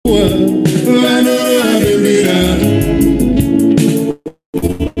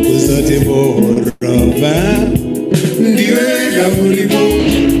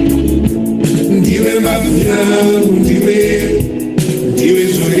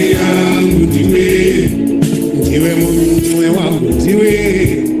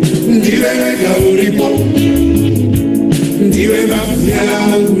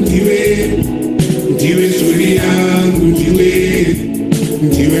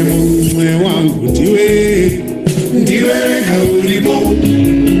mumwe wangu ndiwe wega uripo.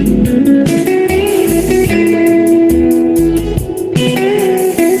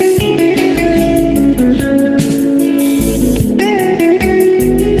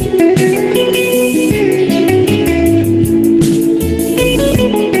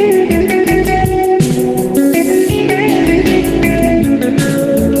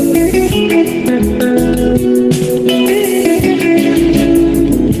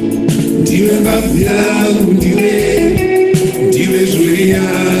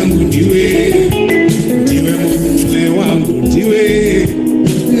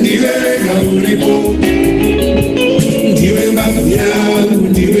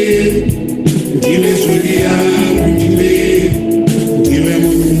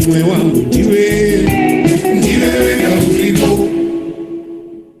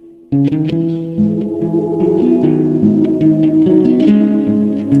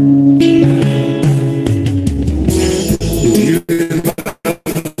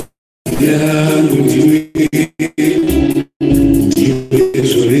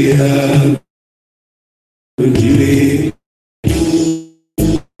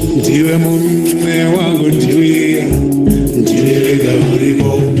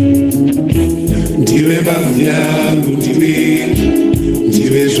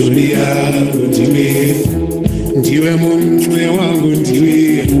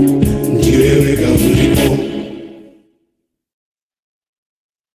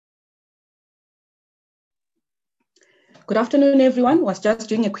 Good afternoon, everyone. Was just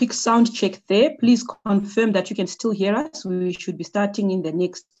doing a quick sound check there. Please confirm that you can still hear us. We should be starting in the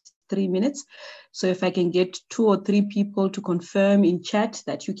next 3 minutes. So if I can get 2 or 3 people to confirm in chat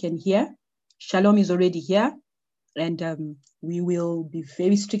that you can hear. Shalom is already here. And we will be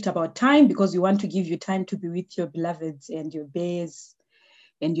very strict about time because we want to give you time to be with your beloveds and your Baes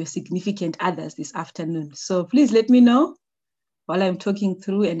and your significant others this afternoon. So please let me know while I'm talking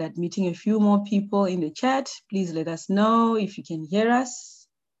through and admitting a few more people in the chat. Please let us know if you can hear us.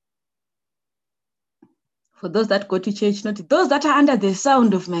 For those that go to church, not those that are under the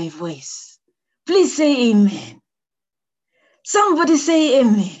sound of my voice, please say amen. Somebody say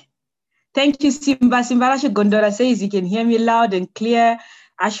amen. Thank you, Simba. Simbarasha Gondora says he can hear me loud and clear.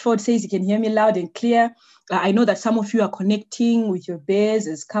 Ashford says he can hear me loud and clear. I know that some of you are connecting with your Baes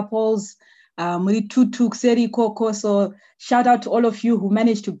as couples. Tutu, Kseri, Koko. So shout out to all of you who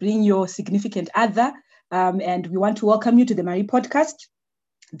managed to bring your significant other. And we want to welcome you to the Marie podcast.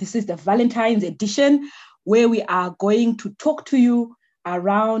 This is the Valentine's edition where we are going to talk to you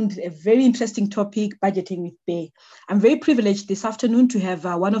around a very interesting topic, budgeting with Bae. I'm very privileged this afternoon to have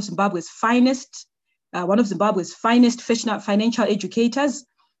one of Zimbabwe's finest financial educators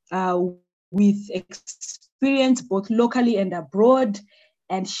with experience both locally and abroad.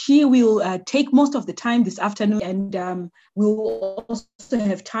 And she will take most of the time this afternoon, and we'll also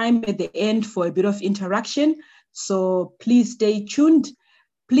have time at the end for a bit of interaction. So please stay tuned.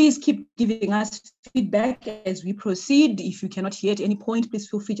 Please keep giving us feedback as we proceed. If you cannot hear at any point, please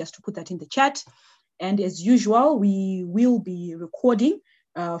feel free just to put that in the chat. And as usual, we will be recording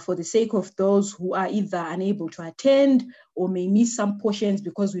for the sake of those who are either unable to attend or may miss some portions,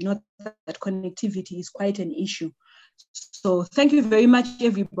 because we know that connectivity is quite an issue. So thank you very much,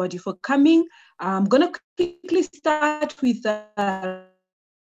 everybody, for coming. I'm going to quickly start with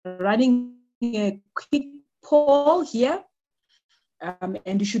running a quick poll here.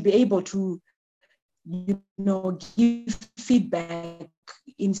 And you should be able to, give feedback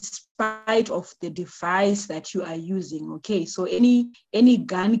in spite of the device that you are using. Okay, so any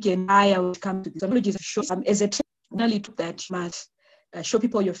gun can fire when it comes to this. Apologies, as a training that you must show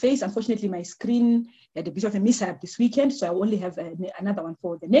people your face. Unfortunately, my screen had a bit of a mishap this weekend, so I only have another one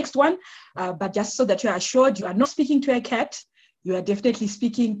for the next one. But just so that you are assured, you are not speaking to a cat. You are definitely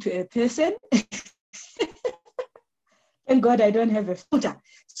speaking to a person. Thank God I don't have a filter.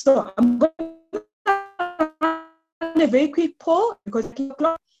 So I'm going to run a very quick poll because it's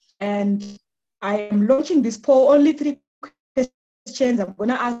 2:00, and I am launching this poll, only 3 questions. I'm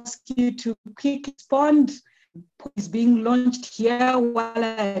going to ask you to quickly respond. It's being launched here while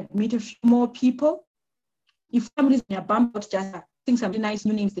I admit a few more people. If for some reason you're bumped out, just think some really nice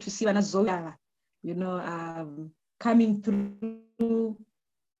new names that you see when Zoya, coming through.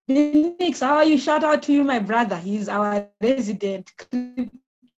 Phoenix, how are you? Shout out to you, my brother. He's our resident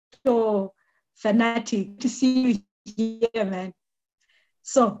crypto fanatic. To see you here, man.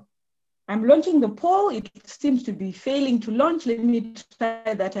 So I'm launching the poll. It seems to be failing to launch. Let me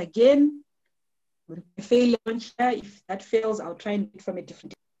try that again. Fail launch here. If that fails, I'll try and do it from a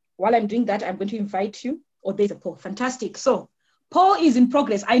different. While I'm doing that, I'm going to invite you. Oh, there's a poll. Fantastic. So Poll is in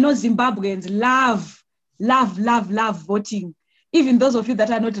progress. I know Zimbabweans love voting. Even those of you that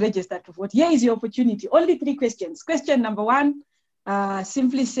are not registered to vote. Here is your opportunity. Only 3 questions. Question number 1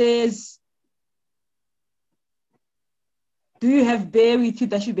 simply says, do you have Bear with you?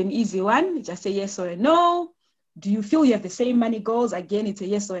 That should be an easy one. Just say yes or a no. Do you feel you have the same money goals? Again, it's a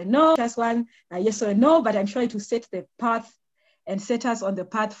yes or a no. Just one, a yes or a no, but I'm sure it will set the path and set us on the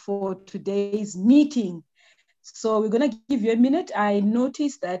path for today's meeting. So we're going to give you a minute. I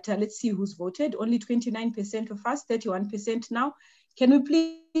noticed that, let's see who's voted. Only 29% of us, 31% now. Can we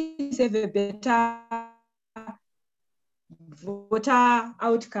please have a better voter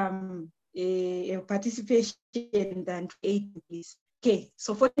outcome, a participation than 8, please? Okay,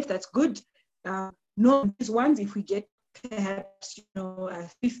 so for it, that's good. No, these ones, if we get perhaps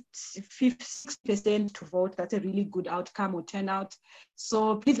 56% to vote, that's a really good outcome or turnout.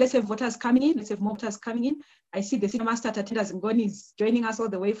 So please, let's have voters coming in. Let's have more voters coming in. I see the senior master Tate Zingoni is joining us all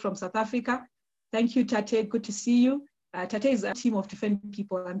the way from South Africa. Thank you, Tate. Good to see you. Tate is a team of different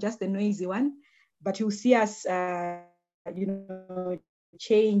people. I'm just the noisy one, but you'll see us,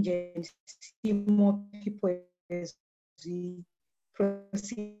 change and see more people as we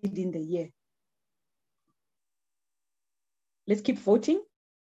proceed in the year. Let's keep voting.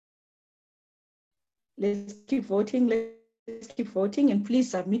 Let's keep voting. Let's keep voting, and please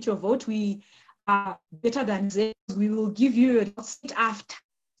submit your vote. We are better than zero. We will give you a vote after.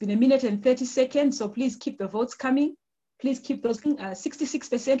 It's been 1 minute and 30 seconds, so please keep the votes coming. Please keep those.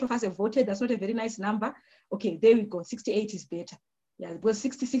 66% of us have voted. That's not a very nice number. Okay, there we go. 68 is better. Yeah, because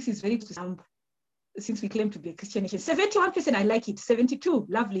 66 is very good number since we claim to be a Christian nation. 71%, I like it. 72,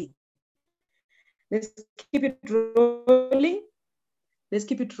 lovely. Let's keep it rolling. Let's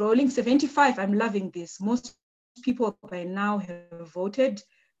keep it rolling. 75, I'm loving this. Most people by now have voted.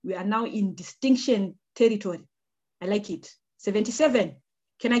 We are now in distinction territory. I like it. 77,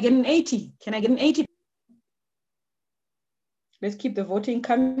 can I get an 80? Can I get an 80? Let's keep the voting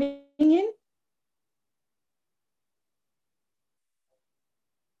coming in.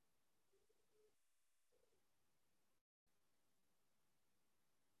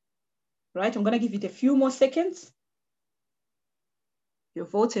 Right, I'm gonna give it a few more seconds. Your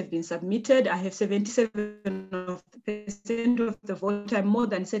votes have been submitted. I have 77% of the vote. I'm more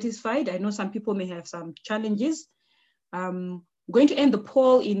than satisfied. I know some people may have some challenges. I'm going to end the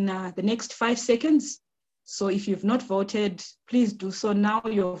poll in the next 5 seconds. So if you've not voted, please do so now.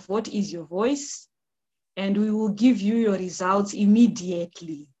 Your vote is your voice, and we will give you your results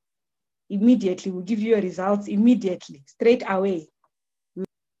immediately. Immediately, we'll give you your results immediately, straight away.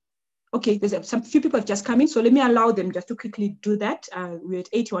 Okay, there's some few people have just come in, so let me allow them just to quickly do that. We're at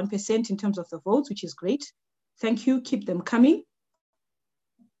 81% in terms of the votes, which is great. Thank you, keep them coming.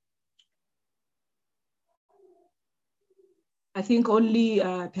 I think only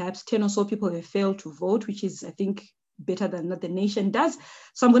perhaps 10 or so people have failed to vote, which is, I think, better than what the nation does.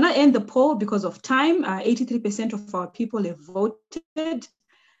 So I'm gonna end the poll because of time. 83% of our people have voted.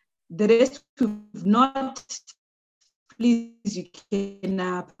 The rest who have not, please, you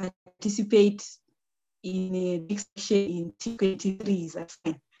can participate in a next section in T23. That's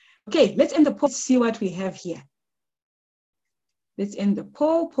fine. Okay, let's end the poll. Let's see what we have here. Let's end the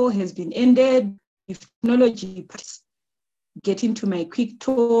poll. Poll has been ended. If technology, get into my quick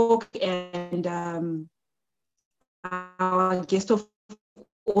talk, and our guest of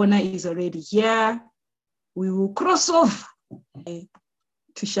honor is already here. We will cross off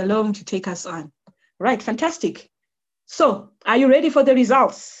to Shalom to take us on. Right, fantastic. So, are you ready for the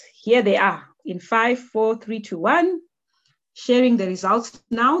results? Here they are in 5, 4, 3, 2, 1. Sharing the results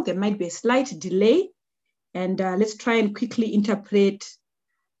now. There might be a slight delay, and let's try and quickly interpret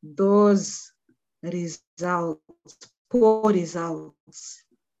those results, poll results.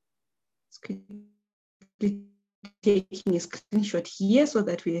 Let's quickly taking a screenshot here so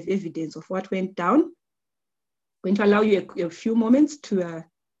that we have evidence of what went down. I'm going to allow you a few moments to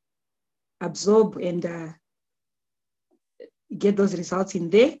absorb and get those results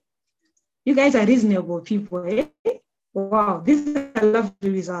in there. You guys are reasonable people, eh? Wow, these are lovely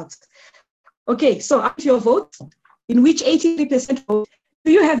results. Okay, so up to your vote, in which 83% vote.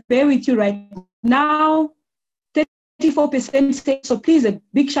 Do you have Bear with you right now? 34% say, so please, a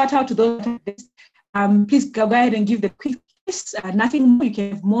big shout out to those. Please go ahead and give the quick nothing more. You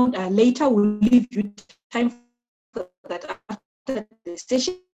can have more later. We'll leave you time for that after the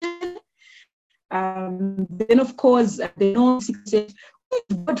session. Then, of course, they know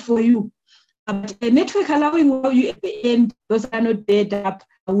what for you. But a network allowing you at the end, those that are not baired up,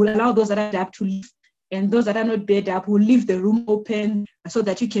 will allow those that are up to leave. And those that are not baired up will leave the room open so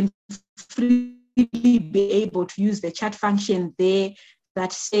that you can freely be able to use the chat function there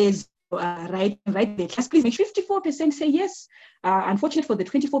that says, right there, class, please make 54% say yes. Unfortunate for the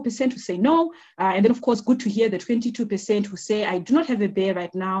 24% who say no. And then, of course, good to hear the 22% who say, I do not have a bear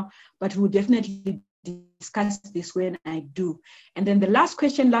right now, but we'll definitely discuss this when I do. And then the last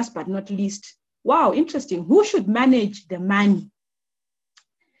question, last but not least, wow, interesting. Who should manage the money?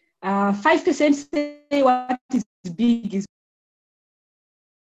 5% say what is big is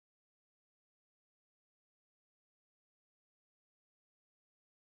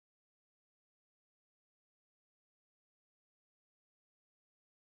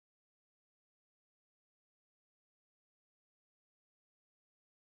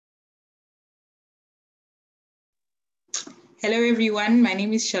Hello, everyone. My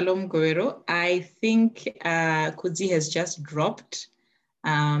name is Shalom Gowero. I think Kudzi has just dropped.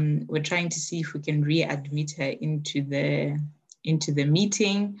 We're trying to see if we can readmit her into the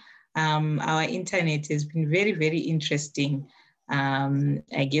meeting. Our internet has been very, very interesting.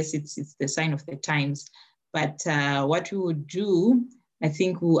 I guess it's the sign of the times. But what we would do, I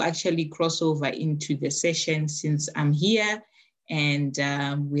think we'll actually cross over into the session since I'm here and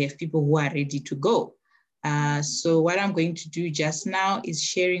we have people who are ready to go. So what I'm going to do just now is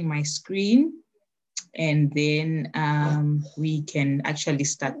sharing my screen, and then we can actually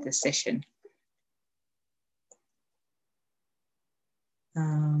start the session.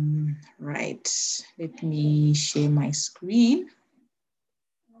 Right, let me share my screen.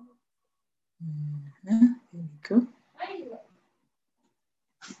 There we go.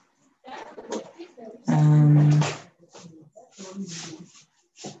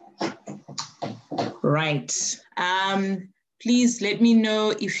 Right. Please let me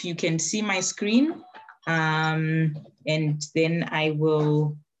know if you can see my screen, and then I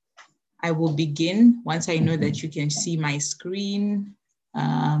will begin once I know that you can see my screen.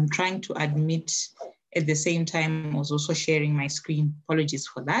 Trying to admit at the same time I was also sharing my screen. Apologies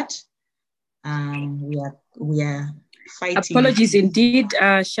for that. We are fighting. Apologies indeed,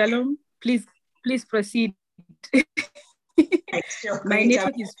 Shalom. Please proceed. My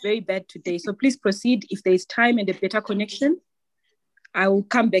network is very bad today, so please proceed. If there is time and a better connection, I will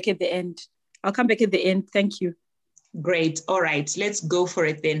come back at the end. I'll come back at the end. Thank you. Great. All right, let's go for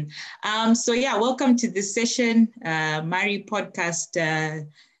it then. So yeah, welcome to this session, Mari podcast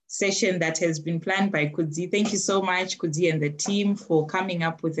session that has been planned by Kudzi. Thank you so much, Kudzi and the team, for coming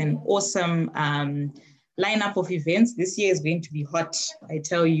up with an awesome lineup of events. This year is going to be hot, I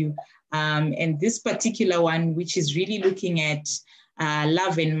tell you. And this particular one, which is really looking at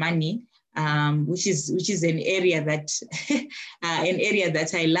love and money, which is an area that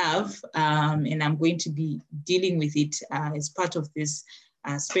I love, and I'm going to be dealing with it as part of this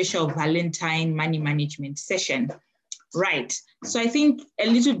special Valentine money management session. Right. So I think a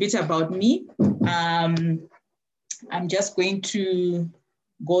little bit about me. I'm just going to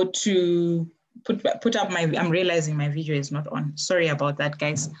go to put up my, I'm realizing my video is not on. Sorry about that,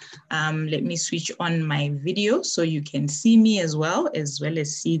 guys. Let me switch on my video so you can see me as well as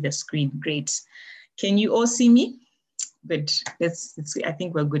see the screen. Great. Can you all see me? Good. I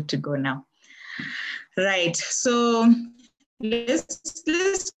think we're good to go now. Right. So let's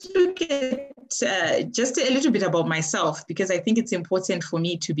look at just a little bit about myself, because I think it's important for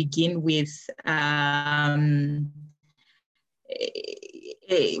me to begin with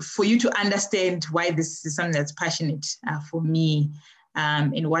for you to understand why this is something that's passionate for me,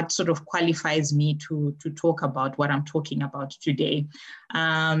 and what sort of qualifies me to talk about what I'm talking about today.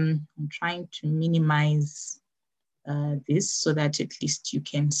 I'm trying to minimize this so that at least you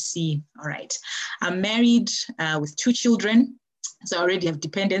can see. All right. I'm married with 2 children, so I already have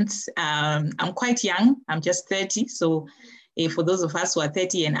dependents. I'm quite young. I'm just 30. So for those of us who are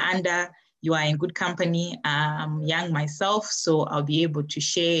 30 and under, you are in good company. I'm young myself, so I'll be able to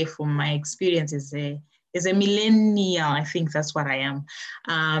share from my experience as a millennial. I think that's what I am.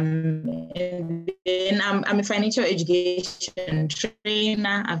 And then I'm a financial education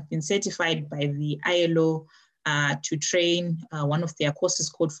trainer. I've been certified by the ILO to train one of their courses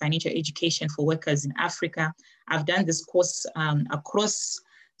called Financial Education for Workers in Africa. I've done this course across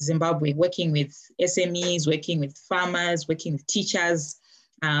Zimbabwe, working with SMEs, working with farmers, working with teachers.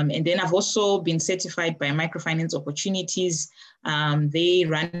 And then I've also been certified by Microfinance Opportunities. They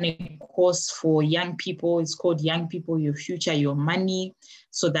run a course for young people. It's called Young People, Your Future, Your Money.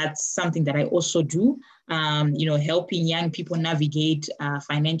 So that's something that I also do, helping young people navigate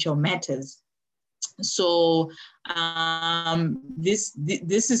financial matters. So this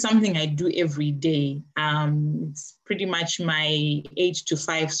is something I do every day. It's pretty much my 8 to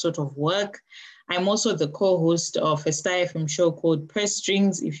 5 sort of work. I'm also the co-host of a Star FM show called Press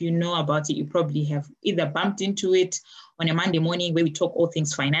Strings. If you know about it, you probably have either bumped into it on a Monday morning where we talk all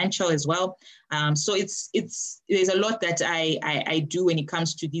things financial as well. So there's a lot that I do when it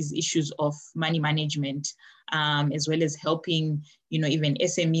comes to these issues of money management, as well as helping, even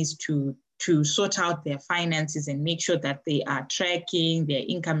SMEs to sort out their finances and make sure that they are tracking their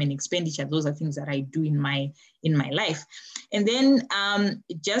income and expenditure. Those are things that I do in my life. And then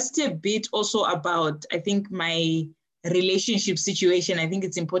just a bit also about, I think, my relationship situation. I think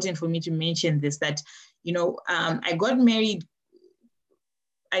it's important for me to mention this, that, I got married,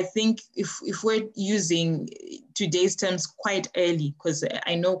 I think if we're using today's terms, quite early, because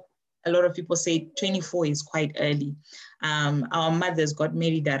I know a lot of people say 24 is quite early. Our mothers got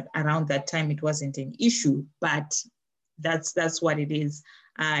married around that time. It wasn't an issue, but that's what it is.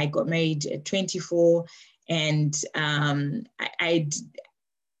 I got married at 24, and I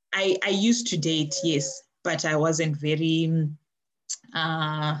used to date, yes, but I wasn't very,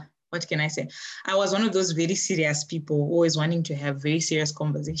 what can I say? I was one of those very serious people, always wanting to have very serious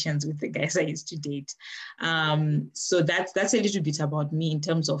conversations with the guys I used to date. So that's a little bit about me in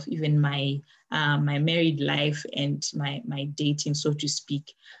terms of even my married life and my dating, so to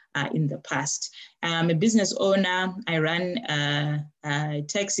speak, in the past. I'm a business owner. I run a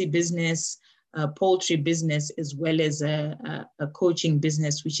taxi business, a poultry business, as well as a coaching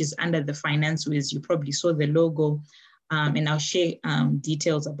business, which is under the Finance Wiz. You probably saw the logo. And I'll share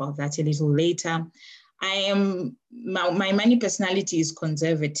details about that a little later. My money personality is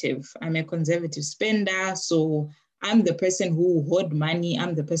conservative. I'm a conservative spender. So I'm the person who hoard money.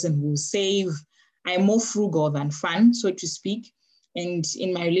 I'm the person who save. I'm more frugal than fun, so to speak. And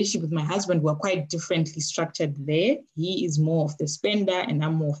in my relationship with my husband, we're quite differently structured there. He is more of the spender and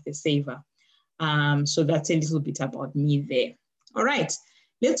I'm more of the saver. So that's a little bit about me there. All right,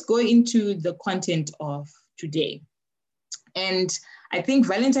 let's go into the content of today. And I think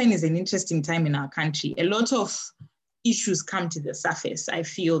Valentine is an interesting time in our country. A lot of issues come to the surface. I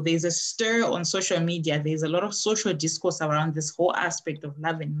feel there's a stir on social media. There's a lot of social discourse around this whole aspect of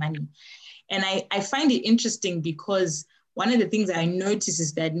love and money. And I find it interesting because one of the things I notice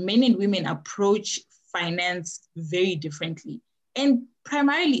is that men and women approach finance very differently. And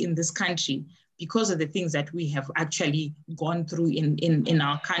primarily in this country, because of the things that we have actually gone through in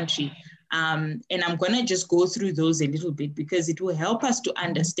our country. And I'm going to just go through those a little bit because it will help us to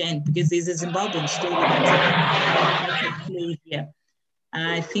understand, because there's a Zimbabwean story that's at play here.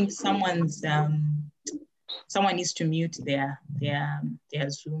 I think someone needs to mute their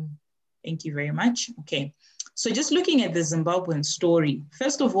Zoom. Thank you very much. Okay. So just looking at the Zimbabwean story,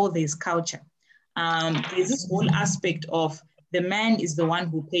 first of all, there's culture. There's this whole aspect of the man is the one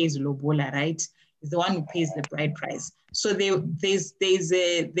who pays lobola, right? Is the one who pays the bride price. So there's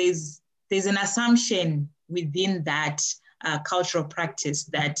an assumption within that cultural practice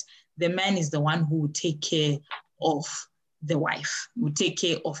that the man is the one who will take care of the wife, will take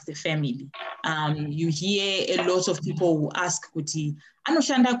care of the family. You hear a lot of people who ask, "Kuti,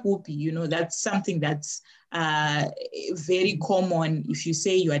 anoshanda kupi?" That's something that's very common. If you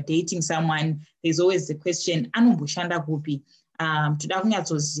say you are dating someone, there's always the question, "Anomboshanda kupi?" Toda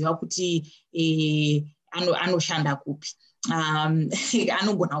kunyatsoziva kuti anoshanda kupi.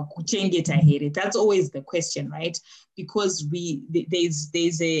 Anogona kuchengeta here. That's always the question, right? Because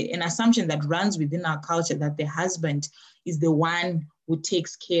there's an assumption that runs within our culture that the husband is the one who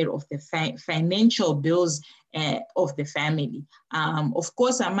takes care of the financial bills of the family. Of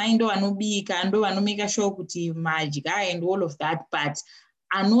course, amaindo anobika ando anomeka sure kuti madya and all of that, but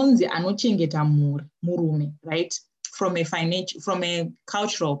anonzi anochengeta murume, right? From a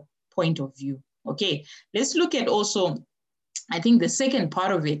cultural point of view. Okay, let's look at also, I think the second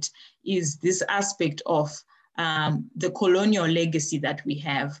part of it is this aspect of the colonial legacy that we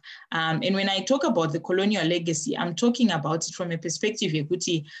have. And when I talk about the colonial legacy, I'm talking about it from a perspective,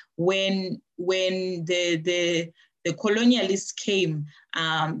 Yekuti, when the colonialists came,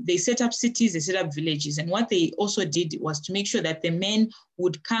 they set up cities, they set up villages. And what they also did was to make sure that the men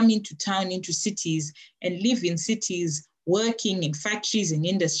would come into town, into cities, and live in cities, working in factories and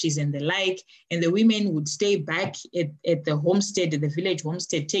industries and the like, and the women would stay back at the homestead, at the village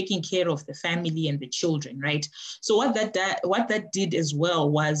homestead, taking care of the family and the children, right? So what that did as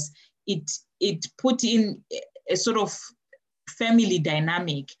well was it put in a sort of family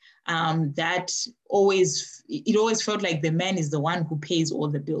dynamic that always felt like the man is the one who pays all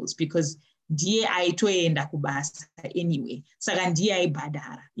the bills, because ndiye aitoenda kubasa anyway. Saka ndiye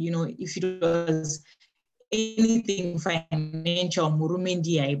aibhadhara. If it was anything financial, murume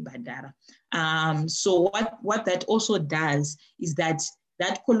ndiye aibhadhara. So what that also does is that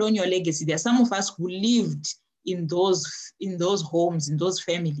that colonial legacy. There are some of us who lived in those homes, in those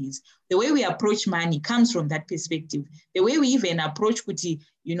families. The way we approach money comes from that perspective. The way we even approach kuti,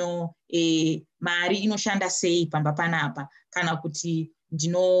 mari inoshanda sei pamba panapa, kana kuti,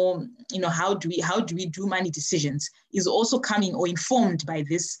 how do we do money decisions is also coming or informed by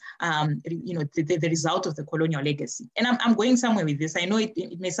this, the result of the colonial legacy. And I'm going somewhere with this. I know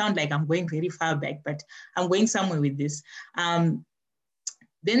it may sound like I'm going very far back, but I'm going somewhere with this.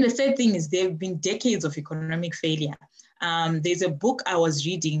 Then the third thing is there have been decades of economic failure. There's a book I was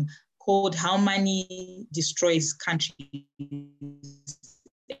reading called How Money Destroys Countries.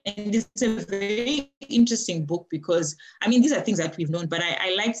 And it's a very interesting book because, these are things that we've known, but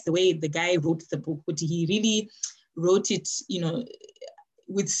I liked the way the guy wrote the book. He really wrote it,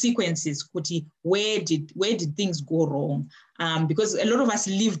 with sequences. Where did things go wrong? Because a lot of us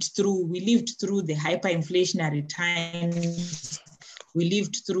lived through the hyperinflationary times. We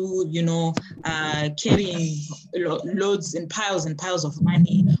lived through, carrying loads and piles of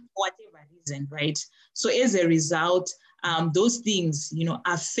money for whatever reason, right? So as a result, those things,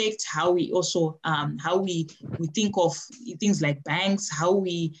 affect how we also, how we think of things like banks, how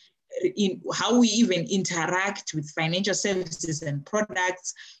we even interact with financial services and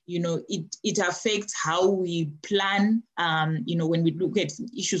products. It affects how we plan. When we look at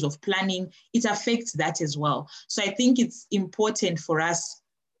issues of planning, it affects that as well. So I think it's important for us.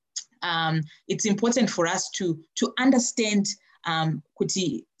 To understand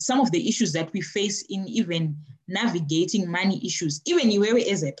some of the issues that we face in even navigating money issues, even Iwewe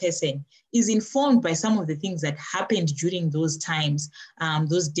as a person, is informed by some of the things that happened during those times,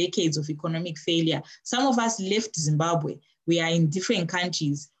 those decades of economic failure. Some of us left Zimbabwe. We are in different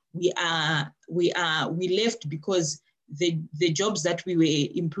countries. We left because the jobs that we were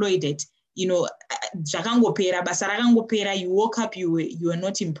employed at, you woke up, you were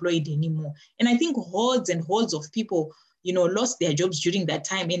not employed anymore. And I think hordes and hordes of people, lost their jobs during that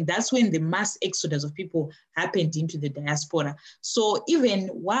time. And that's when the mass exodus of people happened into the diaspora. So even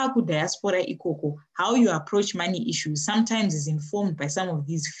waku diaspora ikoko, how you approach money issues sometimes is informed by some of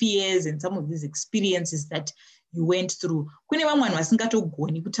these fears and some of these experiences that you went through. Kune vamwe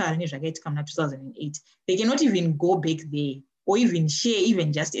vasingatogoni kutaura nezvakaitika muna 2008. They cannot even go back there or even share,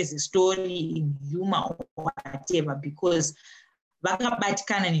 even just as a story in humor or whatever, because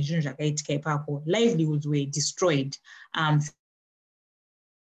vakabatikana nezvinhu zvakaitika ipapo, livelihoods were destroyed.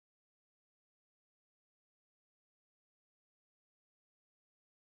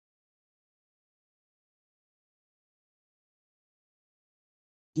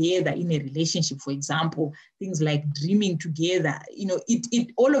 Together in a relationship, for example, things like dreaming together,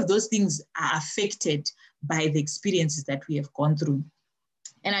 all of those things are affected by the experiences that we have gone through.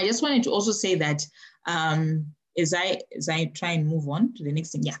 And I just wanted to also say that as I try and move on to the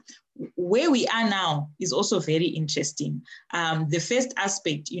next thing, where we are now is also very interesting. The first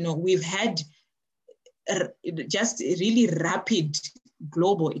aspect, we've had just really rapid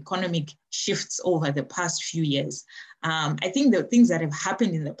global economic shifts over the past few years. I think the things that have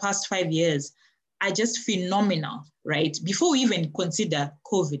happened in the past 5 years are just phenomenal, right? Before we even consider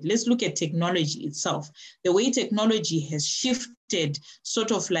COVID, let's look at technology itself. The way technology has shifted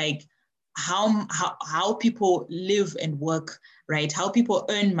sort of like how people live and work, right? How people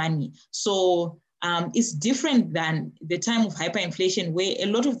earn money. So it's different than the time of hyperinflation, where a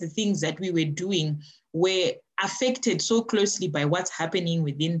lot of the things that we were doing were affected so closely by what's happening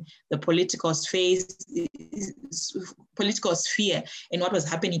within the political sphere and what was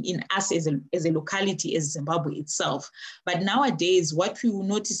happening in us as a locality, as Zimbabwe itself. But nowadays, what we will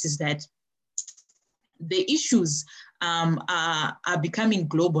notice is that the issues are becoming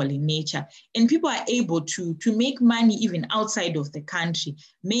global in nature, and people are able to make money even outside of the country,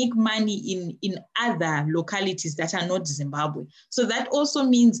 make money in other localities that are not Zimbabwe. So that also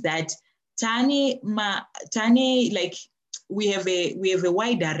means that like we have a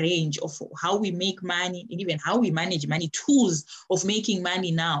wider range of how we make money and even how we manage money. Tools of making money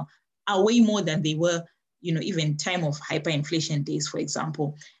now are way more than they were, even time of hyperinflation days, for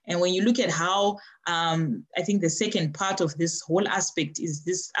example. And when you look at how, I think the second part of this whole aspect is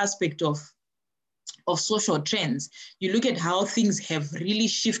this aspect of social trends. You look at how things have really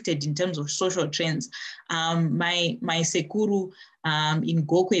shifted in terms of social trends. My Sekuru in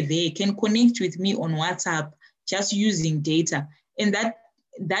Gokwe, they can connect with me on WhatsApp just using data. And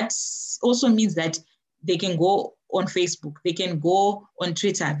that also means that they can go on Facebook, they can go on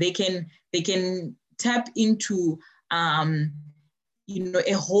Twitter, they can tap into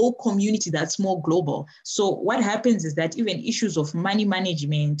a whole community that's more global. So what happens is that even issues of money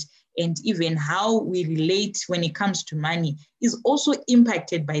management, and even how we relate when it comes to money is also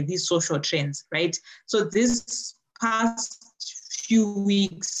impacted by these social trends, right? So this past few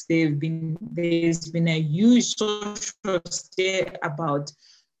weeks, there's been a huge social stir about,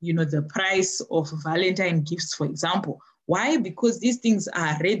 the price of Valentine gifts, for example. Why? Because these things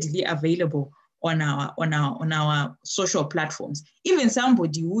are readily available on our social platforms. Even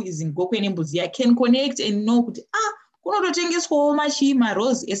somebody who is in Gokweni Mbuzia can connect and know, kunototengeswawo machima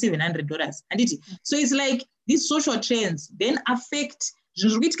rose $700. So it's like these social trends then affect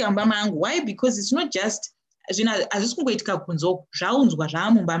zvinhu zviri kuitika mumba mangu. Why? Because it's not just hazvisi kungoitika kunzo zvaunzwa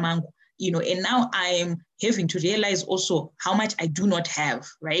zvamumba mangu, and now I am having to realize also how much I do not have,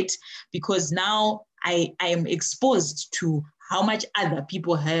 right? Because now I am exposed to how much other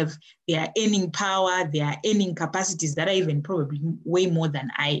people have, their earning power, their earning capacities that are even probably way more than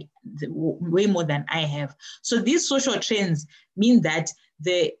I have. So these social trends mean that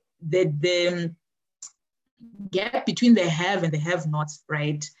the gap between the have and the have-nots,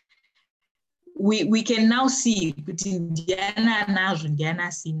 right? We can now see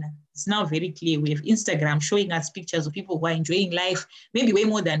it's now very clear. We have Instagram showing us pictures of people who are enjoying life, maybe way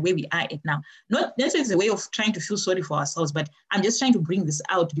more than where we are at now. Not necessarily a way of trying to feel sorry for ourselves, but I'm just trying to bring this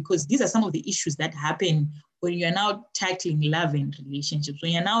out because these are some of the issues that happen when you're now tackling love in relationships,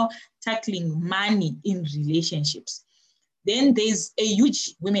 when you're now tackling money in relationships. Then there's a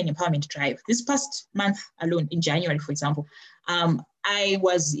huge women empowerment drive. This past month alone, in January, for example, I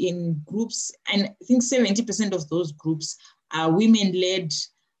was in groups, and I think 70% of those groups are women-led,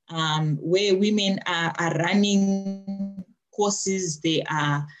 where women are running courses. They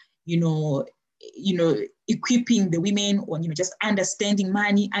are, equipping the women on, just understanding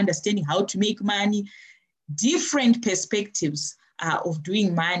money, understanding how to make money, different perspectives of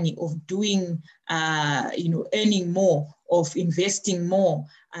doing money, of doing, earning more, of investing more,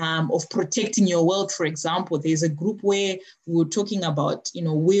 of protecting your wealth, for example. There's a group where we were talking about,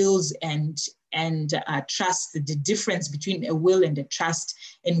 wills and trust, the difference between a will and a trust.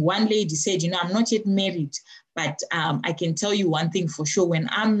 And one lady said, I'm not yet married, but I can tell you one thing for sure. When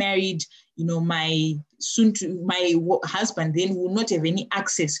I'm married, my husband then will not have any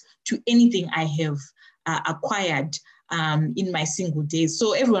access to anything I have acquired in my single days.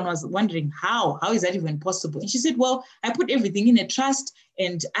 So everyone was wondering, how is that even possible? And she said, well, I put everything in a trust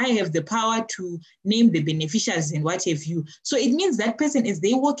and I have the power to name the beneficiaries and what have you. So it means that person, as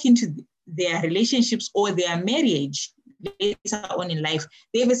they walk into their relationships or their marriage later on in life,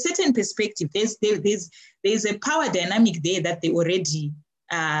 they have a certain perspective. There's a power dynamic there that they already,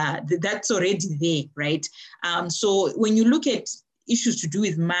 that's already there, right? So when you look at issues to do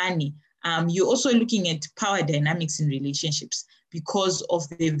with money, you're also looking at power dynamics in relationships because of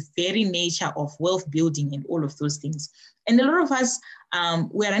the very nature of wealth building and all of those things. And a lot of us,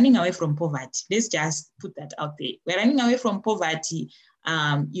 we're running away from poverty. Let's just put that out there. We're running away from poverty.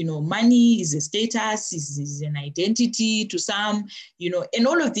 Money is a status, is an identity to some, and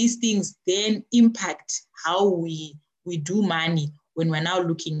all of these things then impact how we do money when we're now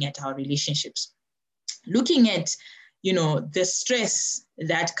looking at our relationships. Looking at the stress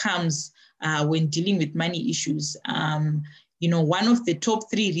that comes when dealing with money issues. One of the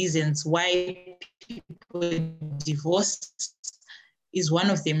top 3 reasons why people divorce is one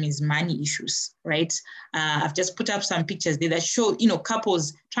of them is money issues, right? I've just put up some pictures there that show,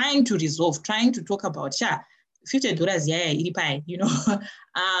 couples trying to resolve, trying to talk about, $50,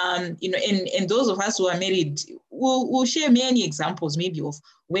 and those of us who are married will share many examples maybe of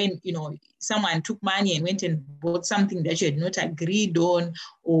when, someone took money and went and bought something that you had not agreed on,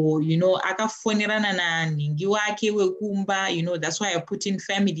 or, akafonerana na ningi wake wekumba, that's why I put in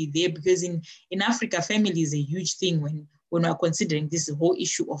family there, because in Africa, family is a huge thing when we're considering this whole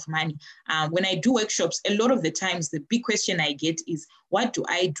issue of money. When I do workshops, a lot of the times the big question I get is, what do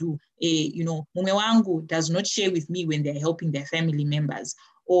I do? Mume wangu does not share with me when they're helping their family members.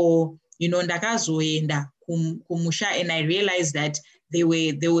 Or, ndakazoenda kumusha, and I realized that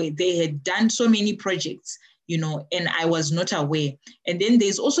they had done so many projects, and I was not aware. And then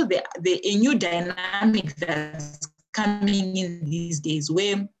there's also a new dynamic that's coming in these days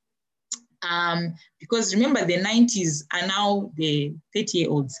where, because remember the 90s are now the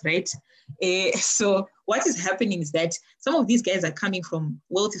 30-year-olds, right? So what is happening is that some of these guys are coming from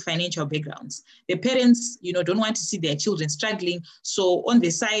wealthy financial backgrounds. The parents, don't want to see their children struggling. So on the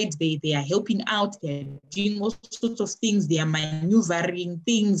side, they are helping out, they're doing all sorts of things, they are maneuvering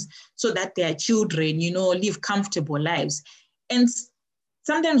things so that their children, live comfortable lives. And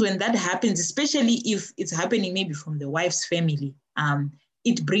sometimes when that happens, especially if it's happening maybe from the wife's family,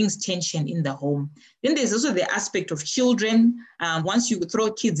 it brings tension in the home. Then there's also the aspect of children. Once you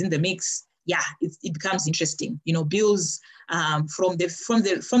throw kids in the mix, yeah, it becomes interesting. You know, bills from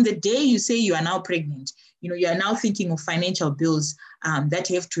the day you say you are now pregnant, you know, you are now thinking of financial bills that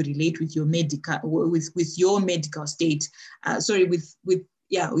have to relate with your medical state.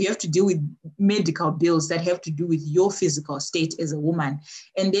 We have to deal with medical bills that have to do with your physical state as a woman.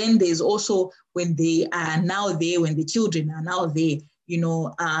 And then there's also when they are now there, when the children are now there,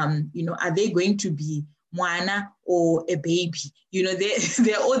 are they going to be mwana or a baby? You know,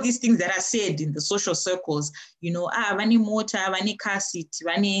 there are all these things that are said in the social circles, you know, vani mota, vani car seat,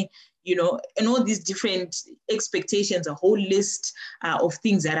 vani, you know, and all these different expectations, a whole list of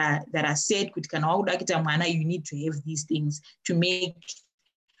things that are said. You need to have these things to make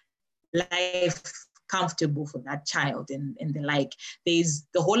life comfortable for that child and the like. There's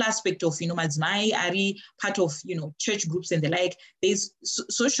the whole aspect of, you know, Madzmai Ari, part of, you know, church groups and the like. There's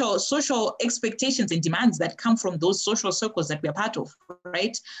social expectations and demands that come from those social circles that we are part of,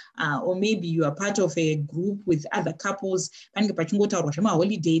 right? Or maybe you are part of a group with other couples. Let's go to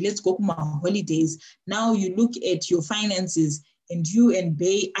my holidays. Now you look at your finances and you and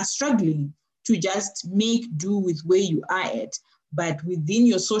Bae are struggling to just make do with where you are at. But within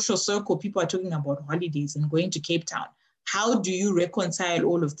your social circle, people are talking about holidays and going to Cape Town. How do you reconcile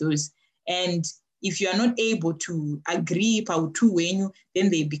all of those? And if you are not able to agree, then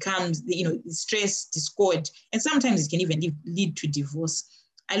they become, you know, stress, discord, and sometimes it can even lead to divorce.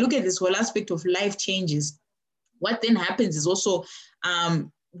 I look at this whole aspect of life changes. What then happens is also,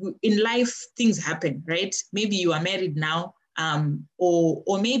 in life, things happen, right? Maybe you are married now,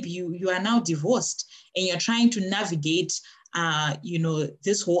 or maybe you are now divorced and you're trying to navigate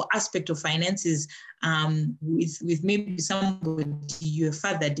this whole aspect of finances with maybe somebody you have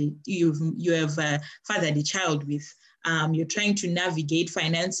fathered a child with. You're trying to navigate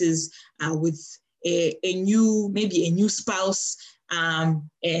finances with a new spouse and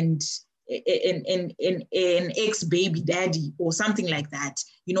an ex-baby daddy or something like that.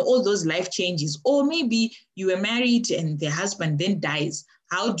 You know, all those life changes. Or maybe you were married and the husband then dies.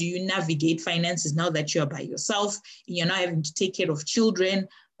 How do you navigate finances now that you're by yourself? You're not having to take care of children,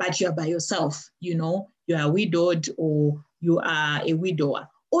 but you're by yourself. You know, you are widowed or you are a widower.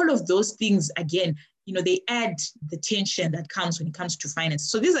 All of those things, again, you know, they add the tension that comes when it comes to finance.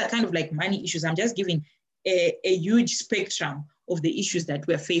 So these are kind of like money issues. I'm just giving a huge spectrum of the issues that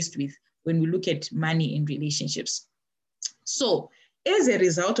we're faced with when we look at money in relationships. So as a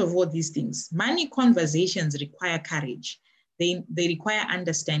result of all these things, money conversations require courage. They require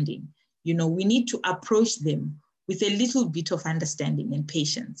understanding. You know, we need to approach them with a little bit of understanding and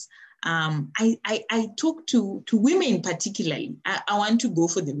patience. I talk to women particularly. I want to go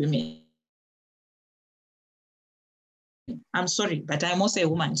for the women. I'm sorry, but I'm also a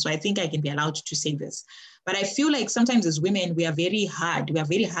woman, so I think I can be allowed to say this. But I feel like sometimes as women, we are very hard. We are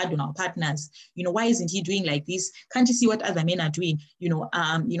very hard on our partners. You know, why isn't he doing like this? Can't you see what other men are doing? You know,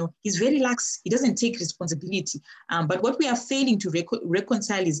 he's very lax. He doesn't take responsibility. But what we are failing to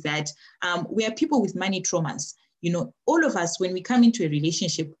reconcile is that we are people with money traumas. You know, all of us, when we come into a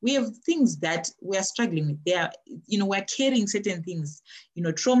relationship, we have things that we are struggling with. We're carrying certain things, you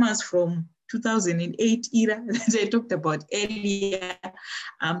know, traumas from 2008 era that I talked about earlier,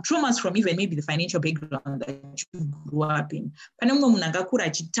 traumas from even maybe the financial background that you grew up in. Now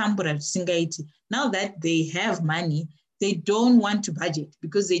that they have money, they don't want to budget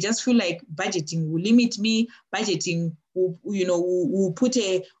because they just feel like budgeting will limit me. Budgeting will put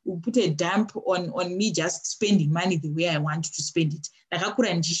a damp on me just spending money the way I want to spend it.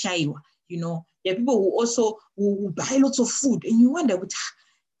 You know, there are people who also will buy lots of food and you wonder, but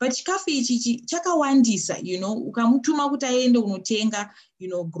chikafu ichi chakawandisa, you know, ukamutuma kuti aende unotenga, you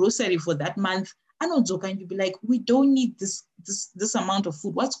know, grocery for that month, anodzoka and you be like, we don't need this amount of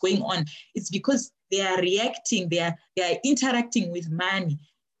food. What's going on? It's because they are reacting, they are interacting with money,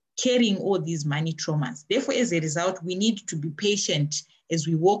 carrying all these money traumas. Therefore, as a result, we need to be patient as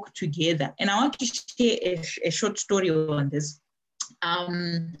we walk together. And I want to share a short story on this.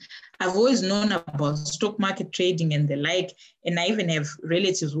 I've always known about stock market trading and the like, and I even have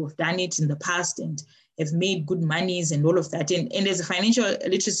relatives who have done it in the past and have made good monies and all of that. And as a financial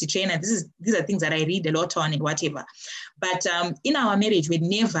literacy trainer, these are things that I read a lot on and whatever. But in our marriage, we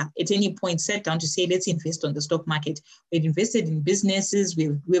never at any point sat down to say, let's invest on the stock market. We've invested in businesses.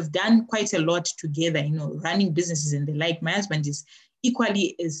 We've done quite a lot together, you know, running businesses and the like. My husband is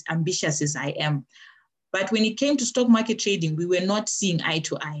equally as ambitious as I am. But when it came to stock market trading, we were not seeing eye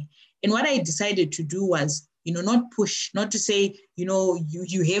to eye. And what I decided to do was, you know, not push, not to say, you know,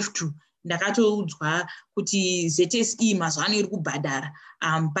 you have to. ndakatoudzwa kuti ZSE mazuvano iri kubhadhara,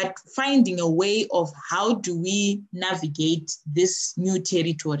 but finding a way of how do we navigate this new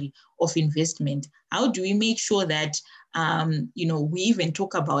territory of investment? How do we make sure that we even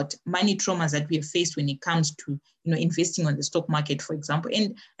talk about money traumas that we have faced when it comes to investing on the stock market, for example?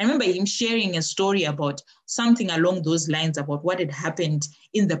 And I remember him sharing a story about something along those lines about what had happened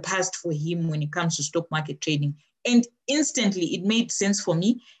in the past for him when it comes to stock market trading. And instantly it made sense for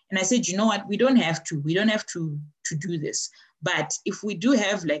me. And I said, you know what, we don't have to do this. But if we do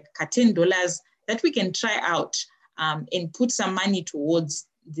have like $10 that we can try out and put some money towards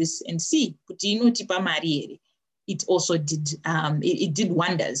this and see, it also did, it did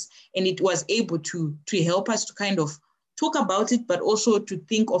wonders. And it was able to help us to kind of talk about it, but also to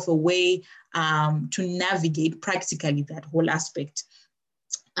think of a way to navigate practically that whole aspect.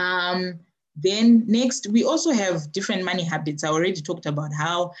 Then next, we also have different money habits. I already talked about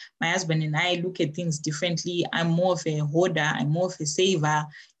how my husband and I look at things differently. I'm more of a hoarder, I'm more of a saver,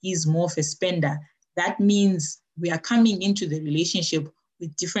 he's more of a spender. That means we are coming into the relationship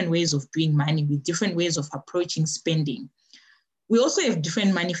with different ways of doing money, with different ways of approaching spending. We also have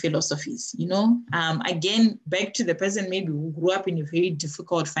different money philosophies, again, back to the person maybe who grew up in a very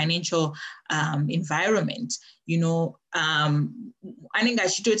difficult financial environment,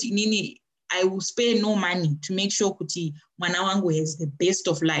 I will spare no money to make sure kuti mwana wangu has the best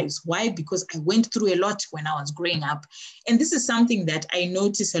of lives. Why? Because I went through a lot when I was growing up. And this is something that I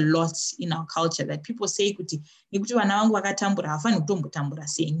notice a lot in our culture, that people say kuti wana wangu wakatambura hafani kutombotambura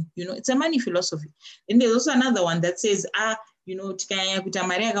senyi. It's a money philosophy. And there's also another one that says, tikanyanya kuti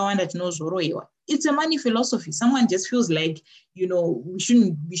mari yakawanda tinozorohwa. It's a money philosophy. Someone just feels like, we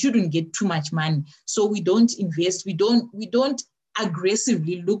shouldn't get too much money. So we don't invest. We don't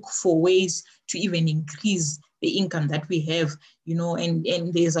aggressively look for ways to even increase the income that we have,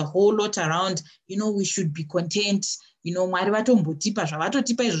 and there's a whole lot around, we should be content, you will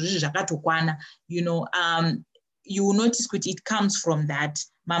notice that it comes from that.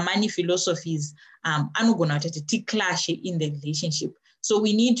 My money philosophies are not going to clash in the relationship. So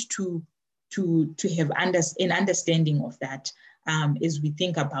we need to have an understanding of that as we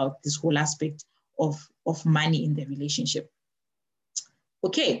think about this whole aspect of money in the relationship.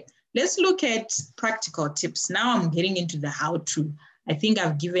 Okay, let's look at practical tips. Now I'm getting into the how-to. I think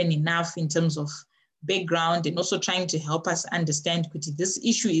I've given enough in terms of background and also trying to help us understand that this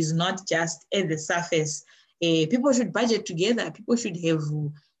issue is not just at the surface. People should budget together. People should have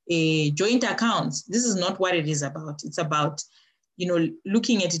joint accounts. This is not what it is about. It's about,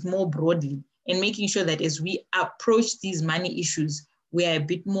 looking at it more broadly and making sure that as we approach these money issues, we are a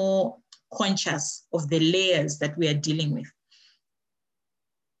bit more conscious of the layers that we are dealing with.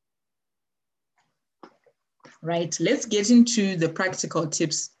 Right, let's get into the practical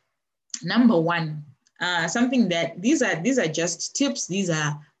tips. Number one, something that these are just tips. These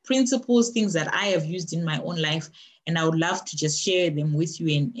are principles, things that I have used in my own life, and I would love to just share them with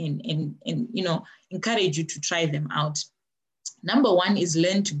you and encourage you to try them out. Number one is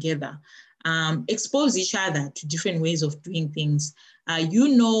learn together. Expose each other to different ways of doing things.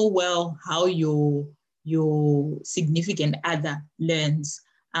 You know well how your significant other learns.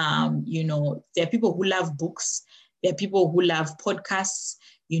 There are people who love books. There are people who love podcasts.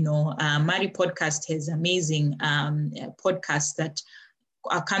 Mari Podcast has amazing podcasts that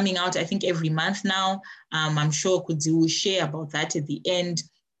are coming out, I think, every month now. I'm sure Kudzi will share about that at the end.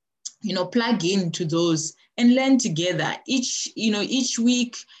 Plug into those and learn together. Each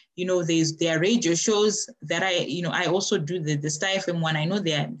week, there are radio shows that I also do the Star FM one. I know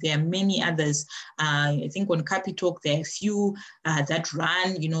there are many others. I think on Capi Talk, there are a few that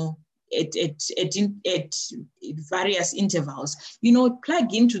run, at various intervals.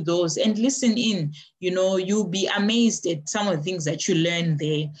 Plug into those and listen in. You'll be amazed at some of the things that you learn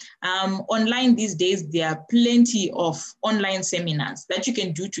there. Online these days, there are plenty of online seminars that you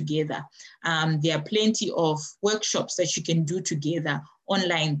can do together. There are plenty of workshops that you can do together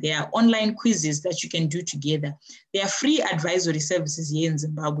online. There are online quizzes that you can do together. There are free advisory services here in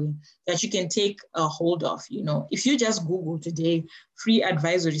Zimbabwe that you can take a hold of. If you just Google today, free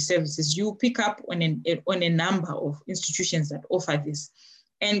advisory services, you pick up on a number of institutions that offer this.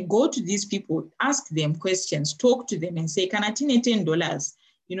 And go to these people, ask them questions, talk to them and say, can I tine $10?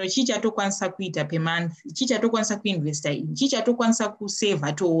 Chicha to kwanisa kuita per month, chicha to kwanisa kuinvesta in, chicha to kwanisa ku save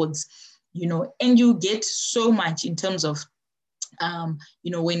towards, and you get so much in terms of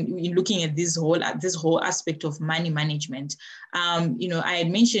when you're looking at this whole aspect of money management. I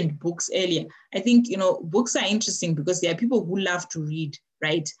had mentioned books earlier. I think, books are interesting because there are people who love to read,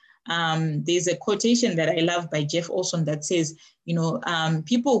 right? There's a quotation that I love by Jeff Olson that says,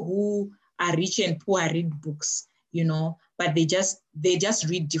 people who are rich and poor read books, but they just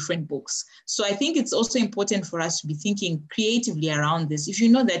read different books. So I think it's also important for us to be thinking creatively around this. If you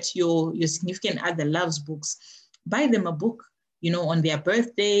know that your significant other loves books, buy them a book, on their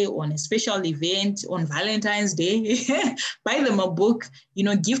birthday, on a special event, on Valentine's Day, buy them a book,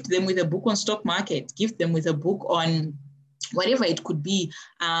 gift them with a book on stock market, gift them with a book on whatever it could be,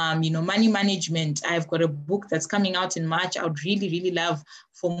 money management. I've got a book that's coming out in March. I would really, really love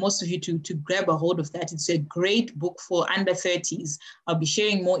for most of you to grab a hold of that. It's a great book for under 30s. I'll be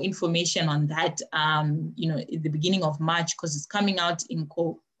sharing more information on that, at the beginning of March, because it's coming out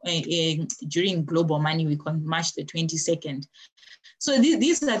during Global Money Week on March the 22nd. So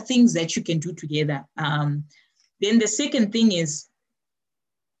these are things that you can do together. Then the second thing is,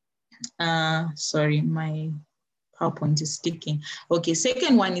 sorry, my PowerPoint is sticking. Okay,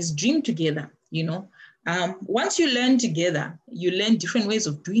 second one is dream together. Once you learn together, you learn different ways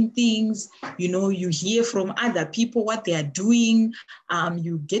of doing things. You hear from other people what they are doing.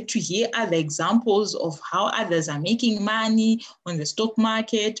 You get to hear other examples of how others are making money on the stock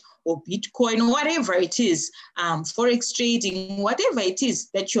market or Bitcoin or whatever it is, Forex trading, whatever it is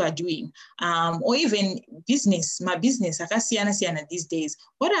that you are doing, or even my business, these days.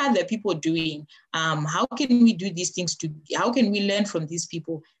 What are other people doing? How can we do these things? How can we learn from these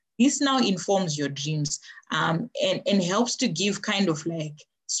people? This now informs your dreams, and helps to give kind of like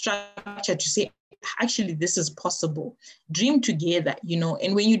structure to say, actually, this is possible. Dream together,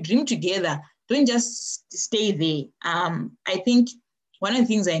 and when you dream together, don't just stay there. I think one of the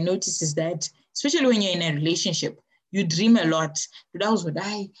things I notice is that, especially when you're in a relationship, you dream a lot.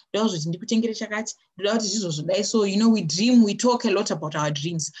 So, we dream, we talk a lot about our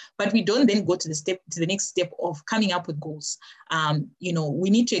dreams, but we don't then go to the next step of coming up with goals. We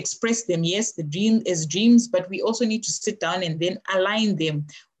need to express them, yes, the dream as dreams, but we also need to sit down and then align them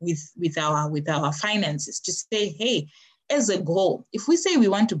with our finances to say, hey, as a goal, if we say we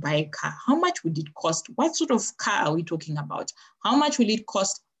want to buy a car, how much would it cost? What sort of car are we talking about? How much will it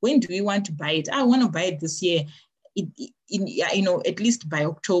cost? When do we want to buy it? I want to buy it this year, at least by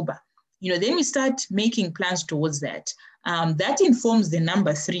October. Then we start making plans towards that. That informs the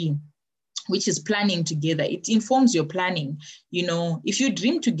number 3, which is planning together. It informs your planning. If you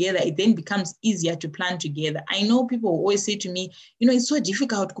dream together, it then becomes easier to plan together. I know people always say to me, it's so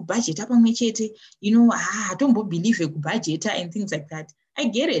difficult to budget. I don't believe in budget and things like that. I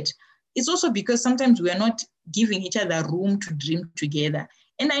get it. It's also because sometimes we are not giving each other room to dream together.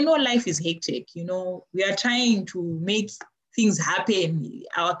 And I know life is hectic. We are trying to make things happen.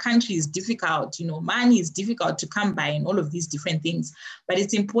 Our country is difficult, money is difficult to come by and all of these different things. But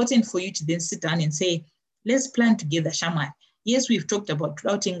it's important for you to then sit down and say, let's plan together, Shama. Yes, we've talked about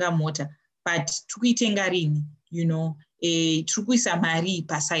Trautenga Motor, but Tukuitenga Ring, Trukuisa Mari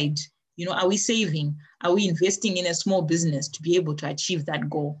per side. Are we saving? Are we investing in a small business to be able to achieve that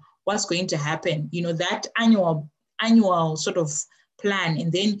goal? What's going to happen? That annual sort of plan,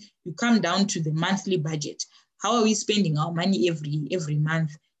 and then you come down to the monthly budget. How are we spending our money every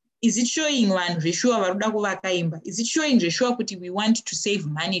month? Is it showing one ratio? Is it showing ratio we want to save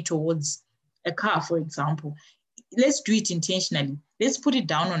money towards a car, for example? Let's do it intentionally. Let's put it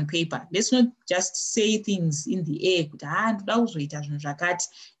down on paper. Let's not just say things in the air. There are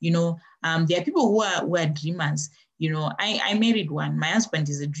people who are dreamers. I married one. My husband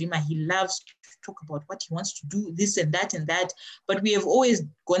is a dreamer. He loves to talk about what he wants to do, this and that and that. But we have always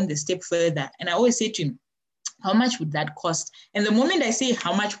gone the step further. And I always say to him, how much would that cost? And the moment I say,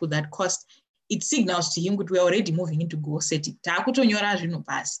 how much would that cost, it signals to him that we're already moving into goal setting. As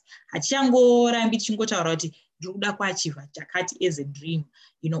a dream,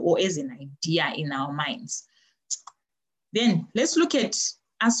 or as an idea in our minds. Then let's look at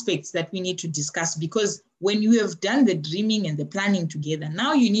aspects that we need to discuss, because when you have done the dreaming and the planning together,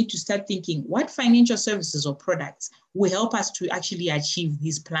 now you need to start thinking what financial services or products will help us to actually achieve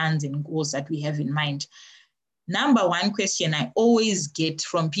these plans and goals that we have in mind. Number one question I always get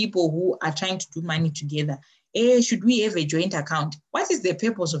from people who are trying to do money together, should we have a joint account? What is the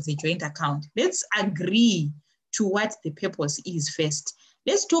purpose of the joint account? Let's agree to what the purpose is first.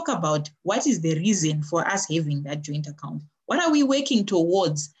 Let's talk about what is the reason for us having that joint account. What are we working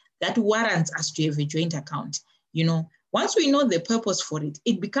towards that warrants us to have a joint account? Once we know the purpose for it,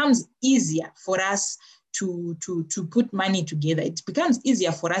 it becomes easier for us to put money together. It becomes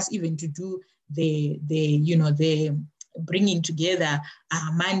easier for us even to do the bringing together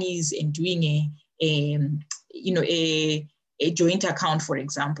monies and doing a joint account, for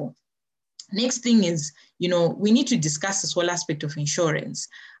example. Next thing is, we need to discuss this whole aspect of insurance.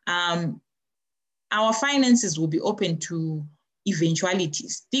 our finances will be open to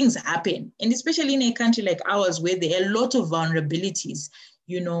eventualities. Things happen. And especially in a country like ours where there are a lot of vulnerabilities.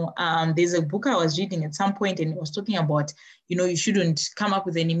 There's a book I was reading at some point and it was talking about, you shouldn't come up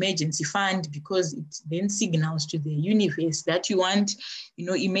with an emergency fund because it then signals to the universe that you want,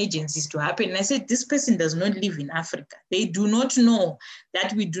 emergencies to happen. And I said, this person does not live in Africa. They do not know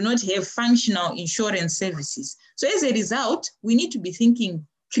that we do not have functional insurance services. So as a result, we need to be thinking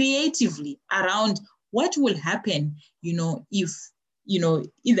creatively around what will happen, if,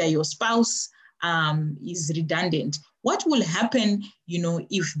 either your spouse is redundant. What will happen,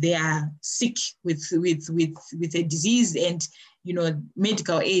 if they are sick with a disease and,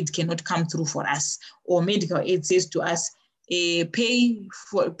 medical aid cannot come through for us, or medical aid says to us, pay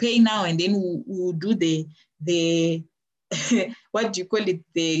now and then we'll do the what do you call it,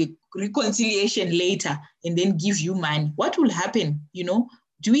 the reconciliation later and then give you money. What will happen,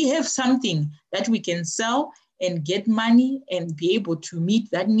 Do we have something that we can sell and get money and be able to meet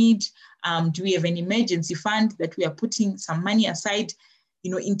that need? Do we have an emergency fund that we are putting some money aside,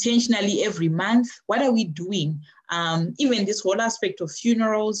 intentionally every month? What are we doing? Even this whole aspect of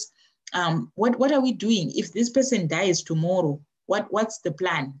funerals, what are we doing? If this person dies tomorrow, what's the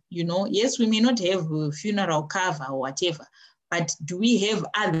plan? Yes, we may not have a funeral cover or whatever, but do we have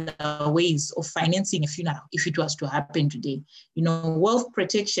other ways of financing a funeral if it was to happen today? Wealth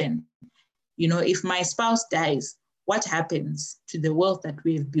protection. If my spouse dies, what happens to the wealth that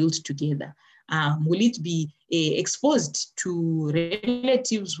we have built together? Will it be exposed to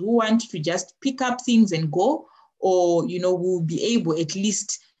relatives who want to just pick up things and go? Or, we'll be able at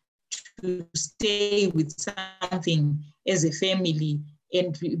least to stay with something as a family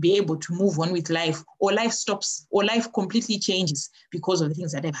and be able to move on with life, or life stops, or life completely changes because of the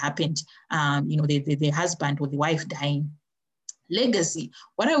things that have happened, the husband or the wife dying. Legacy,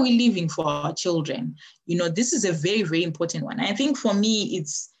 what are we leaving for our children? This is a very, very important one. I think for me,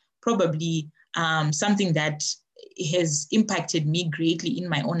 it's probably something that has impacted me greatly in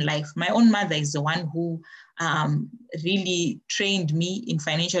my own life. My own mother is the one who really trained me in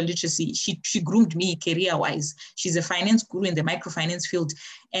financial literacy. She groomed me career-wise. She's a finance guru in the microfinance field.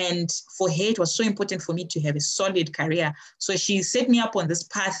 And for her, it was so important for me to have a solid career. So she set me up on this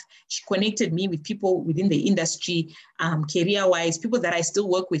path. She connected me with people within the industry, career-wise, people that I still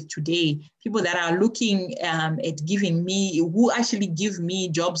work with today, people that are looking at giving me, who actually give me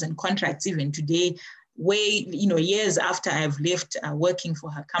jobs and contracts even today, years after I've left working for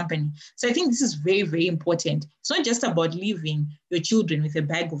her company. So I think this is very, very important. It's not just about leaving your children with a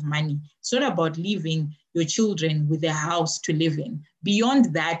bag of money. It's not about leaving your children with a house to live in.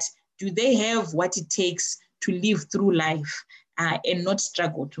 Beyond that, do they have what it takes to live through life and not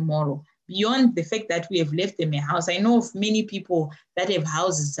struggle tomorrow? Beyond the fact that we have left them a house, I know of many people that have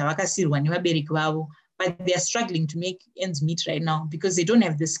houses, but they're struggling to make ends meet right now because they don't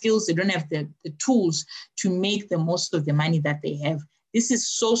have the skills, they don't have the tools to make the most of the money that they have. This is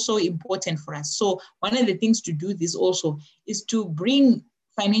so, so important for us. So one of the things to do this also is to bring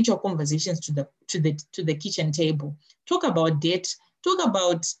financial conversations to the kitchen table. Talk about debt, talk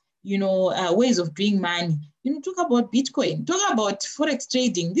about ways of doing money, talk about Bitcoin, talk about Forex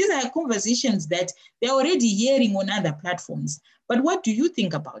trading. These are conversations that they're already hearing on other platforms. But what do you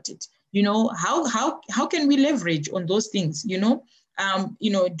think about it? How can we leverage on those things? Do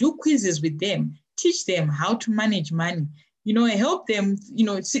quizzes with them, teach them how to manage money, help them,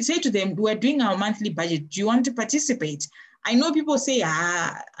 say to them, we're doing our monthly budget. Do you want to participate? I know people say,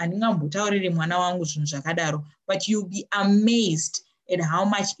 but you'll be amazed at how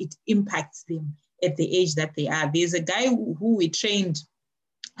much it impacts them at the age that they are. There's a guy who we trained,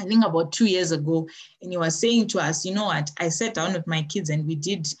 I think about 2 years ago, and he was saying to us, you know what, I sat down with my kids and we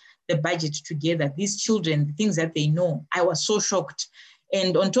did the budget together. These children, the things that they know, I was so shocked.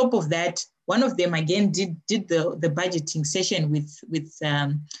 And on top of that, one of them again did the budgeting session with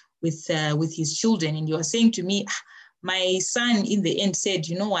his children, and he was saying to me, my son in the end said,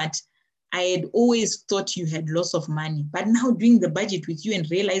 you know what, I had always thought you had lots of money, but now doing the budget with you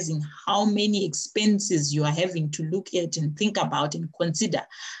and realizing how many expenses you are having to look at and think about and consider,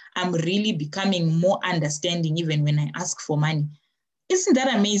 I'm really becoming more understanding even when I ask for money. Isn't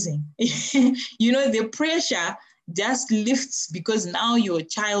that amazing? The pressure just lifts because now your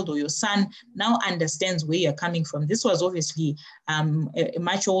child or your son now understands where you're coming from. This was obviously a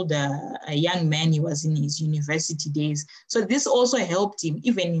much older a young man. He was in his university days. So this also helped him,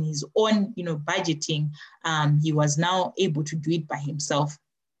 even in his own, budgeting. He was now able to do it by himself.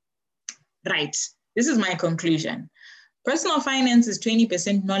 Right. This is my conclusion. Personal finance is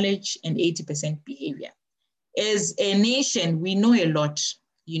 20% knowledge and 80% behavior. As a nation, we know a lot.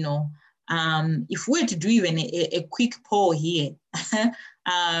 you know. If we were to do even a quick poll here,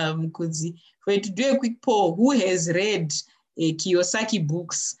 Kudzi, if we were to do a quick poll, who has read Kiyosaki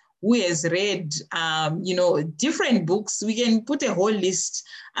books, who has read, you know, different books, we can put a whole list.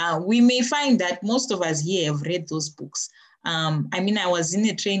 We may find that most of us here have read those books. I mean, I was in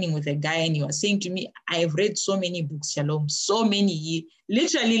a training with a guy and he was saying to me, I've read so many books, Shalom, so many. He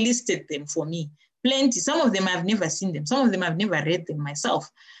literally listed them for me. Plenty. Some of them I've never seen them. Some of them I've never read them myself.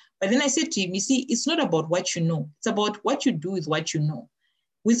 But then I said to him, you see, it's not about what you know. It's about what you do with what you know.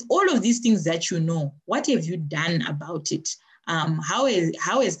 With all of these things that you know, what have you done about it? How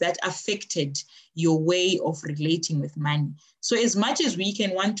has that affected your way of relating with money? So as much as we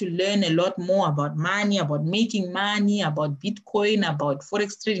can want to learn a lot more about money, about making money, about Bitcoin, about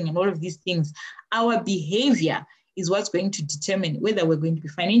Forex trading and all of these things, our behavior is what's going to determine whether we're going to be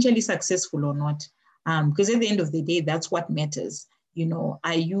financially successful or not. Because at the end of the day, that's what matters. You know,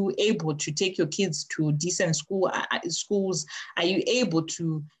 are you able to take your kids to decent schools? Are you able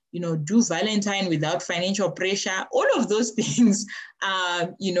to, you know, do Valentine without financial pressure? All of those things,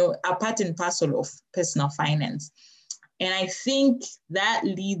 you know, are part and parcel of personal finance. And I think that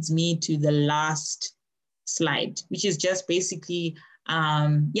leads me to the last slide, which is just basically,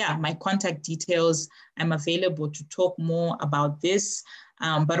 yeah, my contact details. I'm available to talk more about this,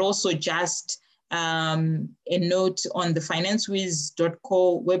 but also just a note on the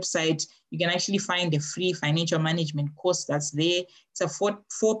financewiz.co website. You can actually find a free financial management course that's there. It's a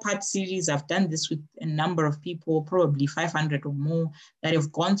four-part series. I've done this with a number of people, probably 500 or more, that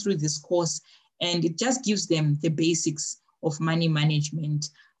have gone through this course. And it just gives them the basics of money management.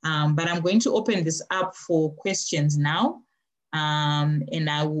 But I'm going to open this up for questions now. And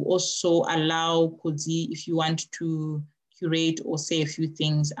I will also allow Kudzi, if you want to curate or say a few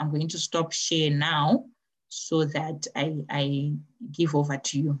things. I'm going to stop share now so that I give over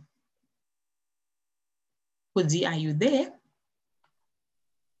to you. Kudzi, are you there?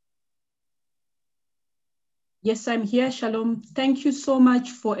 Yes, I'm here, Shalom. Thank you so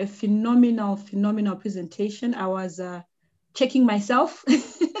much for a phenomenal presentation. I was checking myself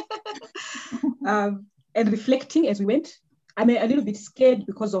and reflecting as we went. I'm a little bit scared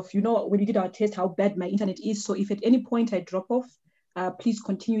because of, you know, when we did our test, how bad my internet is. So if at any point I drop off, please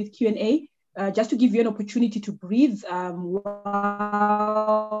continue with Q&A. Just to give you an opportunity to breathe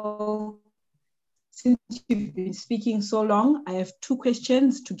since you've been speaking so long, I have 2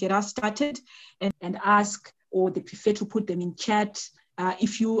 questions to get us started and ask, or they prefer to put them in chat.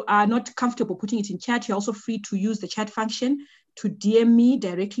 If you are not comfortable putting it in chat, you're also free to use the chat function to DM me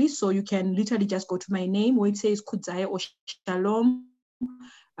directly. So you can literally just go to my name where it says Kudzaye or Shalom.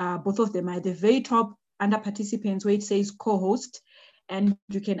 Both of them are at the very top under participants where it says co-host. And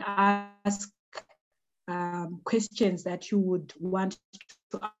you can ask questions that you would want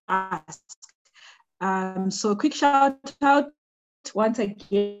to ask. So quick shout out once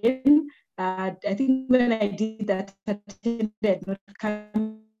again. I think when I did that, Tatenda not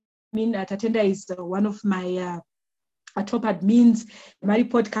come in. Tatenda is one of my top admins. Mari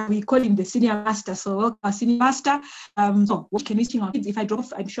podcast, we call him the senior master. So senior master. So what can we sing on? If I drop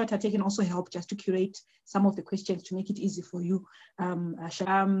off, I'm sure Tate can also help just to curate some of the questions to make it easy for you.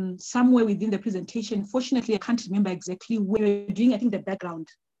 Somewhere within the presentation, fortunately, I can't remember exactly where you're doing. I think the background.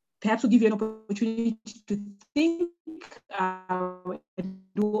 Perhaps we'll give you an opportunity to think and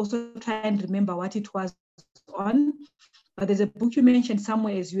also try and remember what it was on. But there's a book you mentioned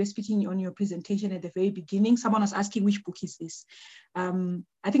somewhere as you were speaking on your presentation at the very beginning. Someone was asking, which book is this?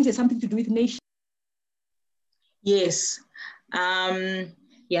 I think there's something to do with nation. Yes.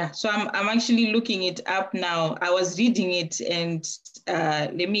 Yeah, so I'm actually looking it up now. I was reading it and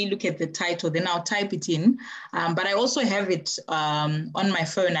let me look at the title, then I'll type it in. But I also have it on my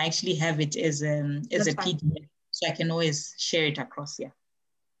phone. I actually have it as a PDF, so I can always share it across here.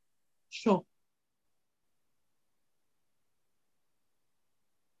 Sure.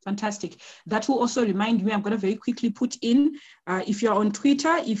 Fantastic. That will also remind me, I'm going to very quickly put in, if you're on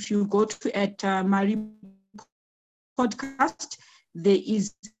Twitter, if you go to @Mari Podcast, there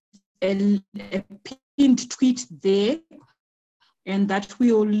is a pinned tweet there, and that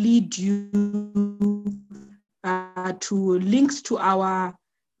will lead you to links to our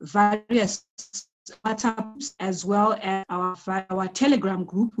various WhatsApps as well as our Telegram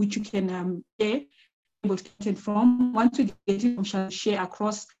group, which you can share from. Once we get it, we shall share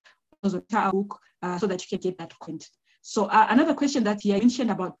across our book so that you can get that point. So another question that you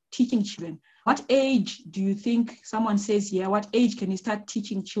mentioned about teaching children. What age do you think, someone says here, what age can you start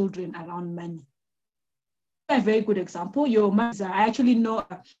teaching children around money? A very good example. Your mother, I actually know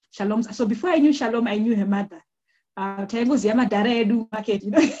Shalom. So before I knew Shalom, I knew her mother. taingoziva madhara edu market,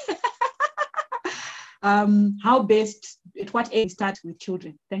 you know. How best, at what age start with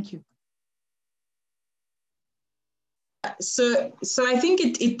children? Thank you. So I think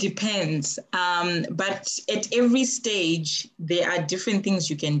it depends, but at every stage there are different things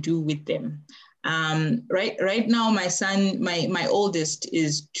you can do with them. Right now, my son, my oldest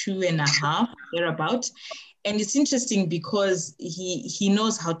is 2.5, thereabout, and it's interesting because he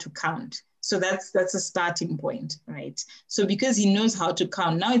knows how to count. So that's a starting point, right? So because he knows how to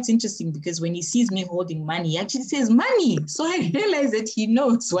count, now it's interesting because when he sees me holding money, he actually says money. So I realize that he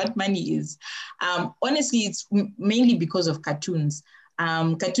knows what money is. Honestly, it's mainly because of cartoons.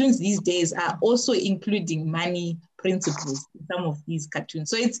 Cartoons these days are also including money principles in some of these cartoons.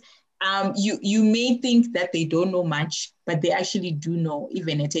 So it's you may think that they don't know much, but they actually do know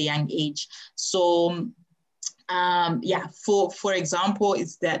even at a young age. So for example,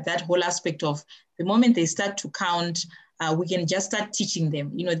 it's that whole aspect of the moment they start to count, we can just start teaching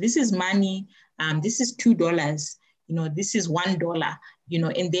them, you know, this is money, this is $2, you know, this is $1, you know,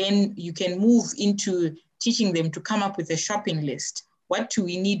 and then you can move into teaching them to come up with a shopping list. What do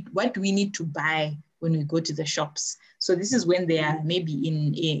we need to buy when we go to the shops? So this is when they are maybe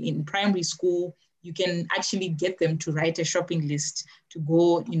in primary school. You can actually get them to write a shopping list to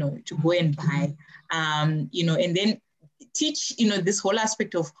go and buy, you know, and then teach, you know, this whole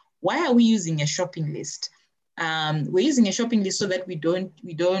aspect of why are we using a shopping list? We're using a shopping list so that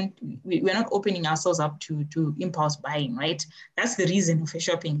we're not opening ourselves up to impulse buying, right? That's the reason of a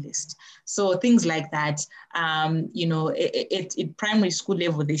shopping list. So things like that, you know, at primary school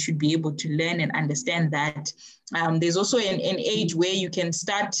level, they should be able to learn and understand that. There's also an age where you can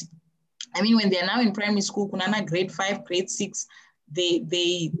start. I mean, when they're now in primary school, kunana grade 5, grade 6,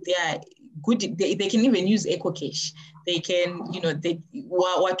 they are good. They can even use EcoCash. They can, you know,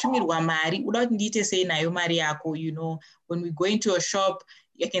 watumirwa mari without ndite say nayo mari yako, you know, when we go into a shop,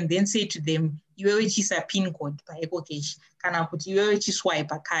 you can then say to them, iwewe chisa pin code pa EcoCash, kana kuti iwewe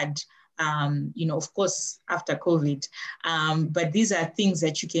chiswipe a card. You know, of course, after COVID. But these are things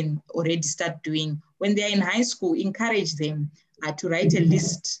that you can already start doing. When they're in high school, encourage them to write a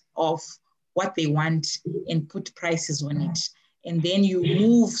list of what they want and put prices on it. And then you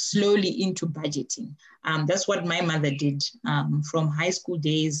move slowly into budgeting. That's what my mother did from high school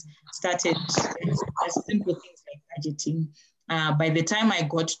days, started as simple things like budgeting. By the time I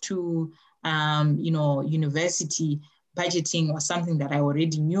got to, you know, university, budgeting was something that I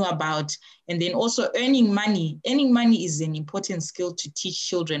already knew about. And then also earning money. Earning money is an important skill to teach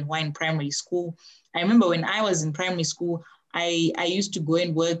children who are in primary school. I remember when I was in primary school, I used to go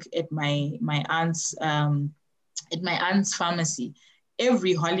and work at my aunt's pharmacy.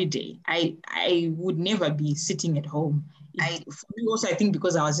 Every holiday, I would never be sitting at home. Also, I think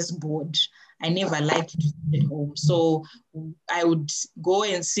because I was just bored, I never liked to sit at home. So I would go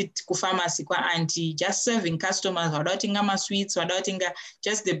and sit ku pharmacy kwa auntie, just serving customers, wadatinga sweets, wadatinga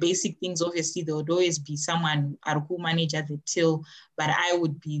just the basic things. Obviously, there would always be someone who manage at the till, but I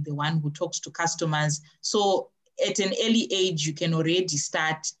would be the one who talks to customers. So at an early age, you can already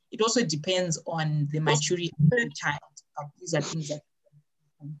start. It also depends on the maturity of the child. But these are things that you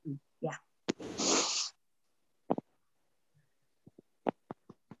can do. Yeah.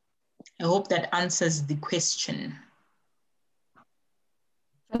 I hope that answers the question.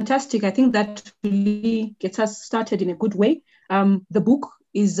 Fantastic. I think that really gets us started in a good way. The book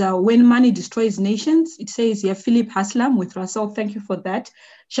is When Money Destroys Nations. It says here, Philip Haslam with Russell. Thank you for that.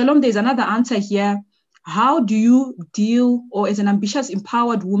 Shalom, there's another answer here. How do you deal, or as an ambitious,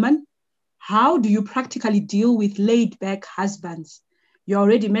 empowered woman, how do you practically deal with laid-back husbands? You're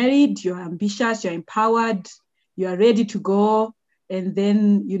already married, you're ambitious, you're empowered, you're ready to go, and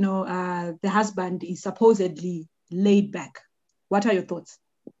then, you know, the husband is supposedly laid back. What are your thoughts?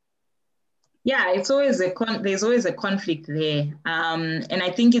 Yeah, it's always there's always a conflict there. And I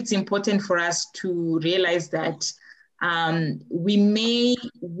think it's important for us to realize that we may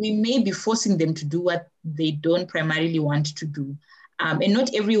be forcing them to do what they don't primarily want to do. And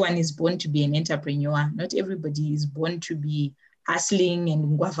not everyone is born to be an entrepreneur. Not everybody is born to be hustling and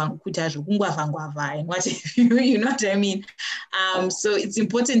and what you know what I mean? So it's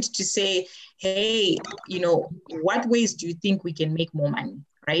important to say, hey, you know, what ways do you think we can make more money,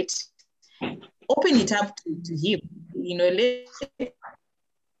 right? Open it up to him, you know, let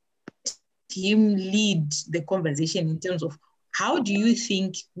him lead the conversation in terms of how do you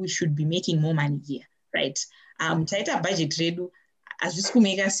think we should be making more money here, right? Taita budget redu, as this could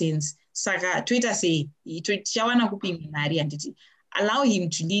make sense. Saka Twitter say, chawana kupinga mari anditi. Allow him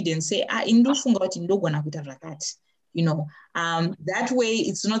to lead and say, indofunga kuti ndogona kuita zvakati. That way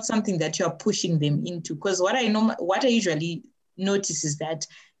it's not something that you are pushing them into. Because what I usually notice is that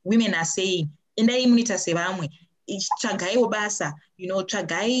women are saying, tsvagai basa,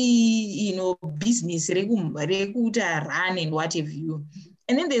 tsvagai, business, rekuta run and what have you.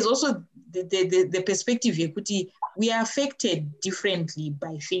 And then there's also the perspective yekuti we are affected differently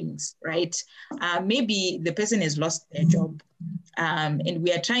by things, right? Maybe the person has lost their job, and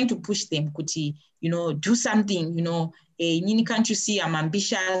we are trying to push them, kuti, do something, can't you see I'm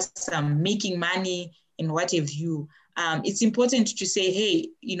ambitious, I'm making money and what have you. It's important to say, hey,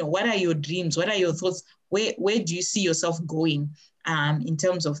 what are your dreams? What are your thoughts? Where do you see yourself going in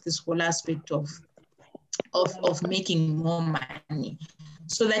terms of this whole aspect of making more money,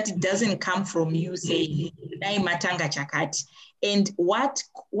 so that it doesn't come from you saying, matanga chakati. And what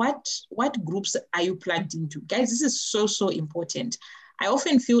groups are you plugged into? Guys, this is so important. I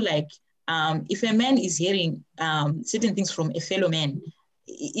often feel like if a man is hearing certain things from a fellow man,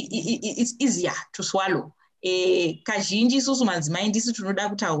 it's easier to swallow. Kazhinji susu madzimai ndisi tunoda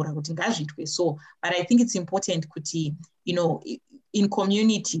kutaura kuti ngazviitwe so, but I think it's important kuti, in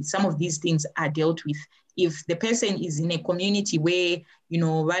community, some of these things are dealt with. If the person is in a community where,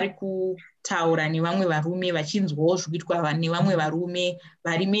 vari kutaura nevamwe varume vachinzwawo zvikuitwa nevamwe varume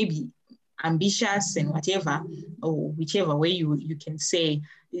vari maybe ambitious and whatever, or whichever way you can say,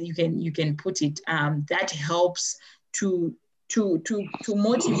 you can put it, that helps to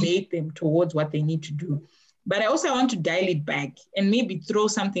motivate them towards what they need to do. But I also want to dial it back and maybe throw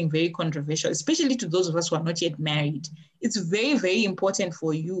something very controversial, especially to those of us who are not yet married. It's very, very important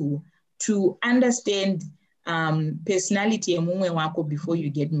for you to understand personality before you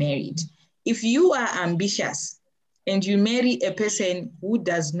get married. If you are ambitious and you marry a person who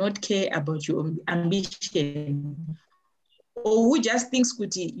does not care about your ambition, or who just thinks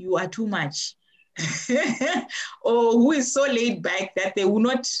you are too much, or who is so laid back that they will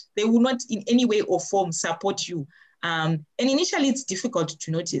not in any way or form support you. And initially it's difficult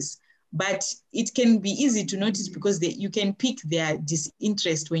to notice, but it can be easy to notice because you can pick their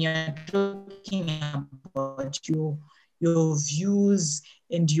disinterest when you're talking about your views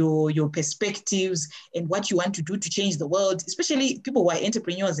and your perspectives and what you want to do to change the world, especially people who are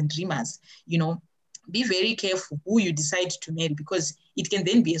entrepreneurs and dreamers. Be very careful who you decide to marry, because it can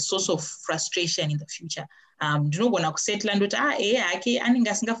then be a source of frustration in the future. Ndinogona kusetla ndoti ake anenge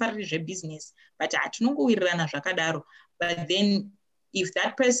asingafariri zvebusiness, but tinongowirirana zvakadaro. But then if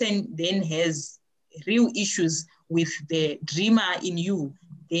that person then has real issues with the dreamer in you,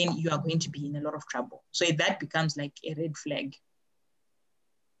 then you are going to be in a lot of trouble. So that becomes like a red flag.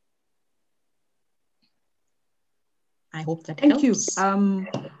 I hope that helps. Thank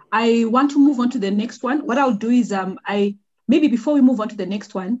you. I want to move on to the next one. What I'll do is maybe before we move on to the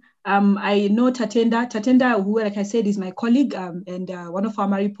next one, I know Tatenda, who, like I said, is my colleague and one of our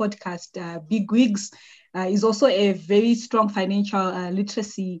Mari podcast big wigs, is also a very strong financial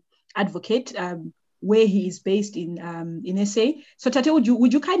literacy advocate, where he is based in SA. So Tate, would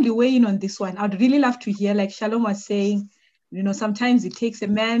you kindly weigh in on this one? I'd really love to hear, like Shalom was saying, sometimes it takes a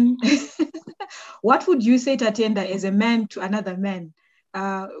man. What would you say, Tatenda, as a man to another man?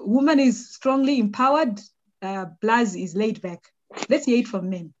 Woman is strongly empowered, Baes is laid back. Let's hear it from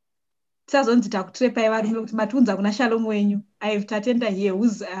men. I have Tatenda here,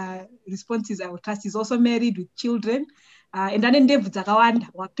 whose responses I will trust. Is also married with children. And then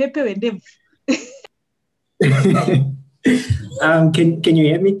Can you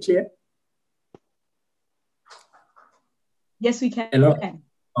hear me clear? Yes, we can. Hello. Okay.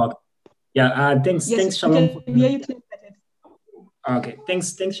 Yeah. Thanks. Yes, thanks, Shalom. Okay.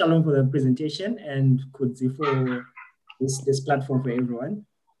 Thanks, Shalom, for the presentation, and Kudzi for this platform for everyone.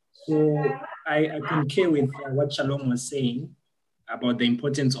 So I concur with what Shalom was saying about the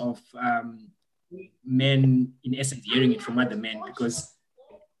importance of men, in essence, hearing it from other men, because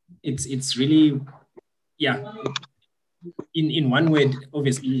it's really, in one word,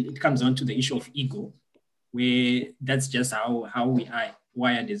 obviously, it comes down to the issue of ego, where that's just how we are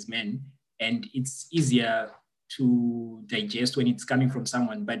wired as men, and it's easier to digest when it's coming from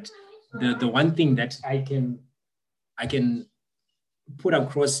someone. But the one thing that I can put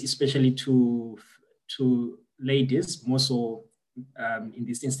across, especially to ladies, more so in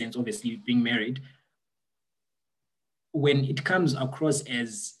this instance, obviously being married, when it comes across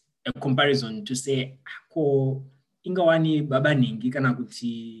as a comparison to say, ingawani baba ningi kana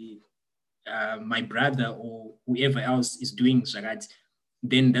kuti my brother or whoever else is doing shagat,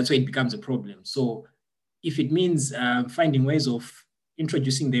 then that's where it becomes a problem. So if it means finding ways of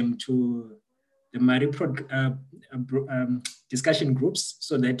introducing them to discussion groups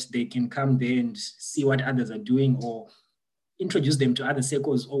so that they can come there and see what others are doing or introduce them to other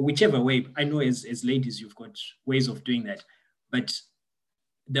circles or whichever way. I know as ladies, you've got ways of doing that. But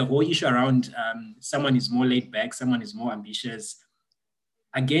the whole issue around someone is more laid back, someone is more ambitious.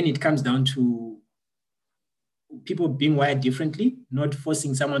 Again, it comes down to people being wired differently, not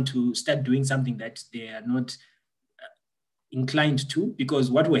forcing someone to start doing something that they are not inclined to,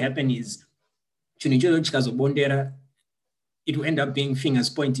 because what will happen is it will end up being fingers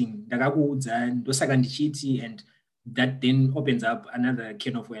pointing, and that then opens up another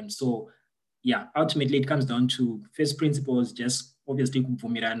can of worms. So yeah, ultimately it comes down to first principles, just obviously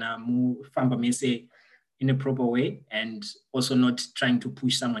in a proper way, and also not trying to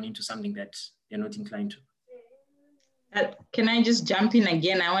push someone into something that they're not inclined to. Can I just jump in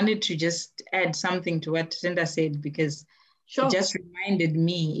again? I wanted to just add something to what Senda said, because Sure.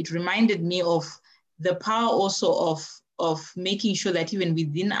 It reminded me of the power also of making sure that even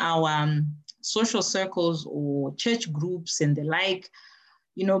within our social circles or church groups and the like,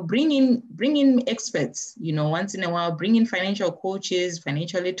 bring in experts, once in a while, bring in financial coaches,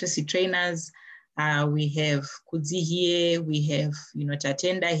 financial literacy trainers. We have Kudzi here, we have,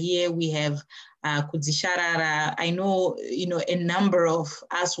 Tatenda here, we have Kudzi Sharara. I know, a number of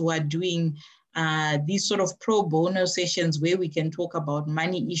us who are doing these sort of pro bono sessions where we can talk about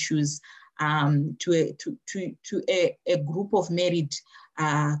money issues to a group of married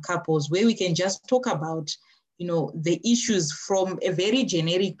couples, where we can just talk about, the issues from a very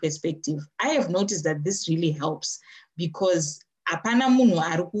generic perspective. I have noticed that this really helps, because apana munhu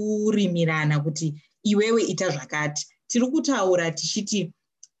ari kurimirana kuti iwewe ita zvakati. Tiri kutaura tichiti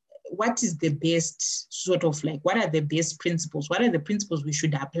what is the best sort of like, what are the best principles? What are the principles we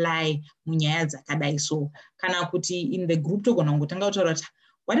should apply munyaya dzakadai? So kana kuti in the group togona ngotanga kutaura kuti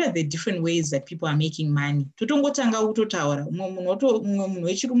what are the different ways that people are making money? Totongotanga kutotaura munhu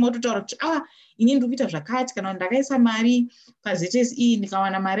wechirume ototaura kuti ini ndiri kuita zvakati, kana ndakaisa mari paZS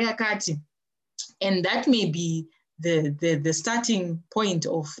ndikawana mari yakati. And that may be the starting point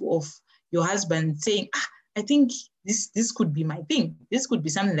of your husband saying, I think this could be my thing. This could be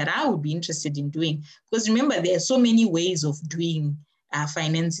something that I would be interested in doing. Because remember, there are so many ways of doing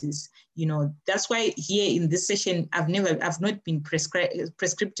finances. That's why here in this session, I've not been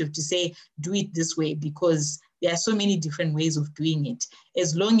prescriptive to say, do it this way, because there are so many different ways of doing it.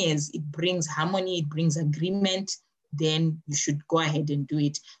 As long as it brings harmony, it brings agreement, then you should go ahead and do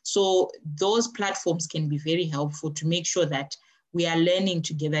it. So those platforms can be very helpful to make sure that we are learning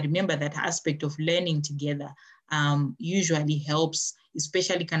together. Remember that aspect of learning together usually helps,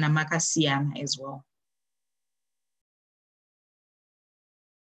 especially Kanamaka Siyana as well.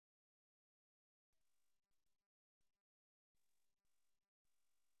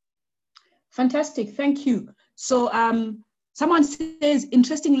 Fantastic, thank you. So someone says,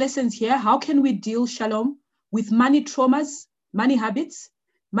 interesting lessons here. How can we deal, Shalom, with money traumas, money habits,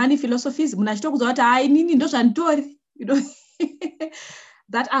 money philosophies,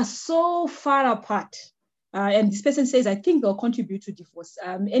 that are so far apart? And this person says, I think they'll contribute to divorce.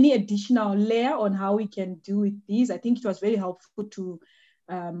 Any additional layer on how we can deal with these? I think it was very helpful to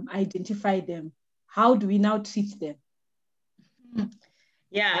identify them. How do we now treat them?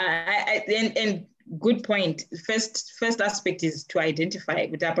 Yeah, and good point. First aspect is to identify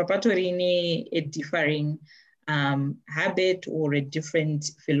with a differing habit or a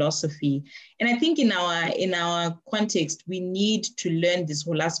different philosophy. And I think in our context, we need to learn this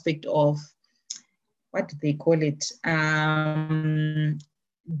whole aspect of, what do they call it?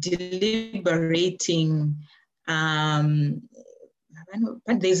 Deliberating.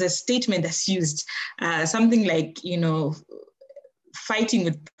 But there's a statement that's used, something like, fighting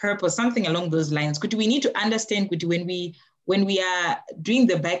with purpose, something along those lines. We need to understand when we are doing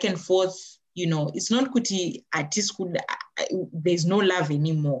the back and forth, it's not there's no love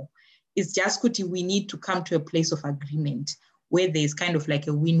anymore. It's just we need to come to a place of agreement where there's kind of like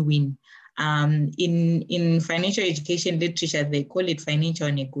a win-win. In financial education literature, they call it financial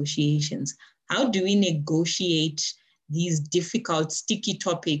negotiations. How do we negotiate these difficult, sticky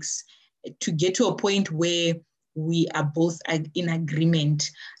topics to get to a point where we are both in agreement,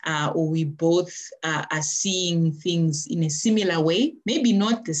 or we both are seeing things in a similar way, maybe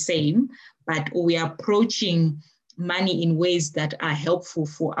not the same, but we are approaching money in ways that are helpful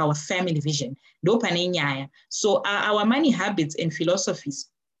for our family vision. So our money habits and philosophies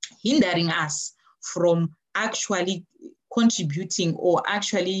hindering us from actually contributing or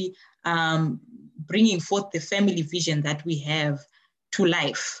actually bringing forth the family vision that we have to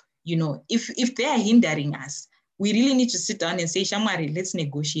life. If they are hindering us, we really need to sit down and say, Shamari, let's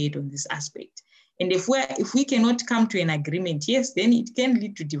negotiate on this aspect. And if we cannot come to an agreement, yes, then it can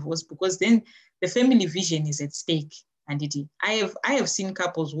lead to divorce, because then the family vision is at stake. And I have seen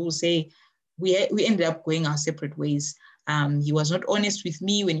couples who say we ended up going our separate ways. He was not honest with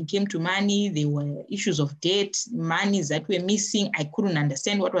me when it came to money. There were issues of debt, monies that were missing. I couldn't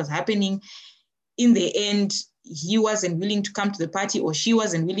understand what was happening. In the end, he wasn't willing to come to the party, or she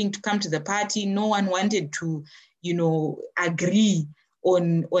wasn't willing to come to the party. No one wanted to, agree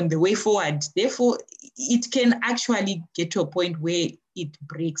on the way forward. Therefore, it can actually get to a point where it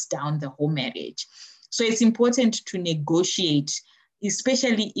breaks down the whole marriage. So it's important to negotiate,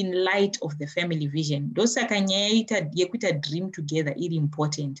 especially in light of the family vision. Yekuita dream together is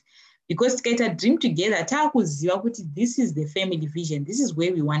important, because tikaita dream together, this is the family vision, this is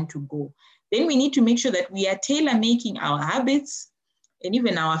where we want to go. Then we need to make sure that we are tailor-making our habits and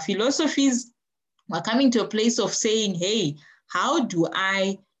even our philosophies. We're coming to a place of saying, hey, how do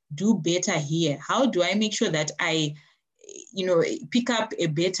I do better here? How do I make sure that I pick up a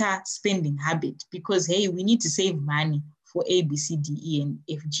better spending habit? Because, hey, we need to save money for A, B, C, D, E, and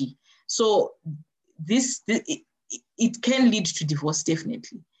F, G. So it can lead to divorce,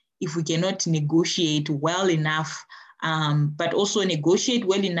 definitely, if we cannot negotiate well enough, but also negotiate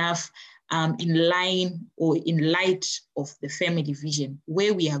well enough in line or in light of the family vision,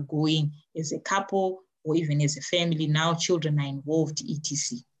 where we are going as a couple or even as a family. Now children are involved,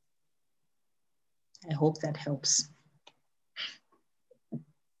 etc. I hope that helps.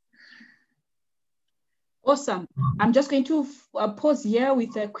 Awesome. I'm just going to pause here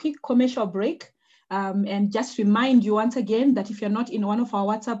with a quick commercial break, and just remind you once again that if you're not in one of our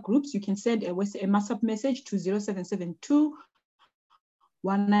WhatsApp groups, you can send a WhatsApp message to 0772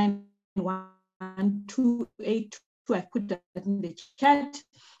 191 I put that in the chat,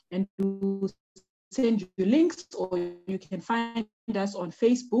 and we'll send you links, or you can find us on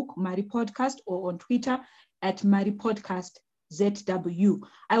Facebook, Mari Podcast, or on Twitter at Mari Podcast ZW.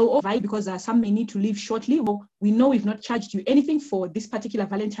 I will invite, because some may need to leave shortly. Well, we know we've not charged you anything for this particular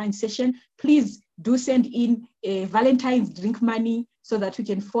Valentine session. Please do send in a Valentine's drink money so that we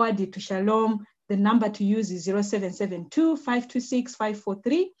can forward it to Shalom. The number to use is 0772 526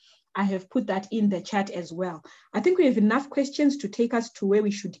 543. I have put that in the chat as well. I think we have enough questions to take us to where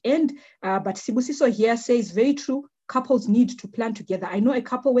we should end. But Sibusiso here says, very true, couples need to plan together. I know a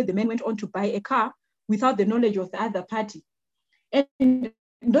couple where the man went on to buy a car without the knowledge of the other party. And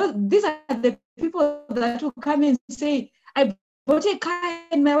these are the people that will come and say, I bought a car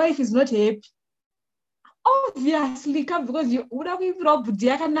and my wife is not happy. Obviously, because you would have been robbed.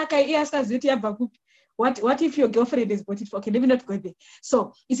 What if your girlfriend is bought it for? Okay, let me not go there.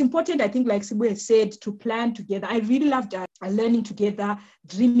 So it's important, I think, like Sibu has said, to plan together. I really loved learning together,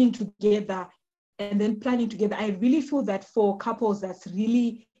 dreaming together, and then planning together. I really feel that for couples, that's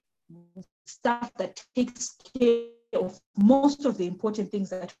really stuff that takes care of most of the important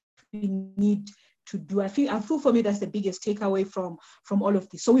things that we need to do. I feel for me that's the biggest takeaway from all of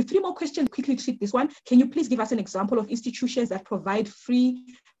this. So with 3 more questions, quickly treat this one. Can you please give us an example of institutions that provide free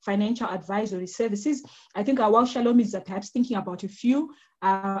financial advisory services? I think while Shalom is perhaps thinking about a few,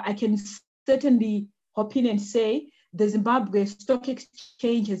 I can certainly hop in and say the Zimbabwe Stock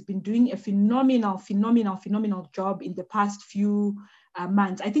Exchange has been doing a phenomenal job in the past few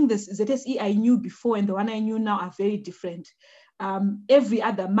months. I think the ZSE I knew before and the one I knew now are very different. Every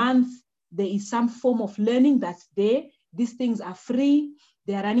other month, there is some form of learning that's there. These things are free.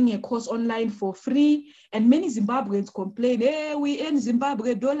 They are running a course online for free. And many Zimbabweans complain, hey, we earn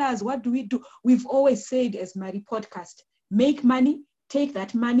Zimbabwe dollars. What do we do? We've always said as Mari Podcast, make money, take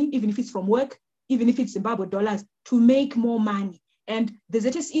that money, even if it's from work, even if it's Zimbabwe dollars, to make more money. And the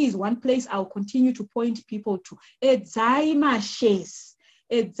ZSE is one place I'll continue to point people to. Edzaima shares.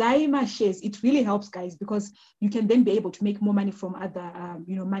 It really helps, guys, because you can then be able to make more money from other,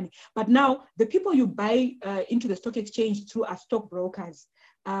 money. But now the people you buy into the stock exchange through are stockbrokers.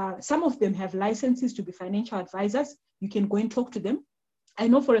 Some of them have licenses to be financial advisors. You can go and talk to them. I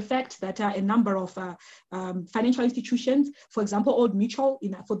know for a fact that a number of financial institutions, for example, Old Mutual,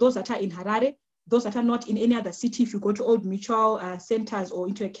 for those that are in Harare, those that are not in any other city, if you go to Old Mutual centers or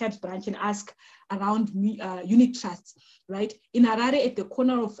into a CABS branch and ask around unit trusts, right? In Harare, at the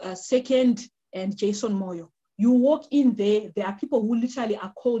corner of 2nd and Jason Moyo, you walk in there are people who literally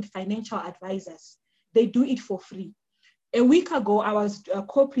are called financial advisors. They do it for free. A week ago, I was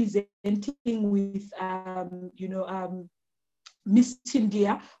co-presenting with, Miss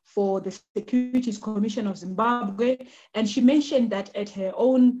Tindia for the Securities Commission of Zimbabwe, and she mentioned that at her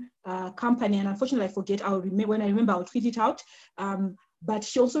own company, and unfortunately I forget, when I remember I'll tweet it out, but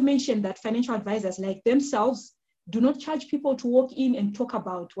she also mentioned that financial advisors like themselves do not charge people to walk in and talk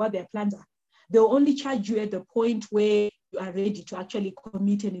about what their plans are. they'll only charge you at the point where you are ready to actually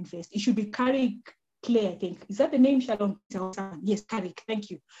commit and invest. It should be Carrick Clay, I think. Is that the name, Shalom? Yes, Carrick, thank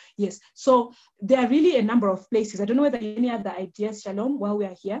you. Yes, so there are really a number of places. I don't know whether any other ideas, Shalom, while we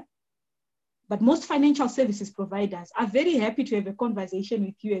are here. But most financial services providers are very happy to have a conversation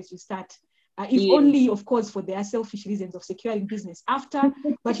with you as you start. If only, of course, for their selfish reasons of securing business after,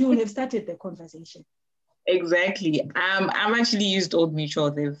 but you will have started the conversation. Exactly. I've actually used Old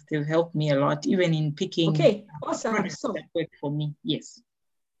Mutual. They've helped me a lot, even in picking. Okay, awesome. So that work for me. Yes.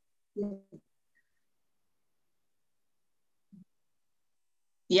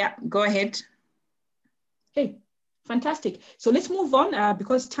 Yeah, go ahead. Okay, fantastic. So let's move on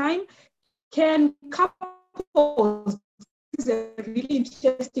because time. Can couples, this is a really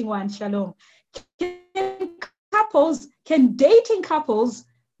interesting one, Shalom. Can dating couples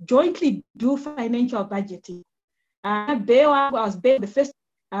jointly do financial budgeting? The first,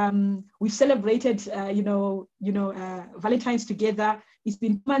 we've celebrated, Valentine's together. It's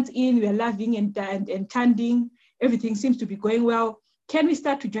been months in, we're loving and tanding. Everything seems to be going well. Can we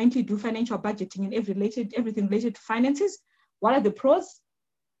start to jointly do financial budgeting and everything related to finances? What are the pros?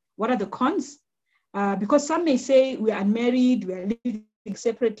 What are the cons? Because some may say we are unmarried, we are living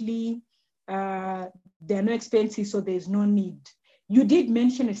separately, there are no expenses, so there's no need. You did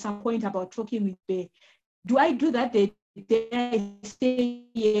mention at some point about talking with Bae. Do I do that? Did I say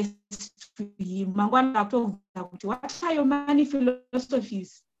yes to him? What are your money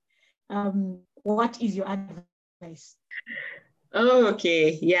philosophies? What is your advice? Oh,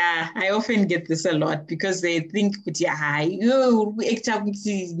 okay. Yeah, I often get this a lot because they think, yeah,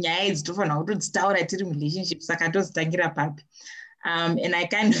 relationships, and I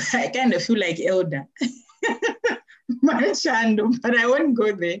kind of feel like elder. But I won't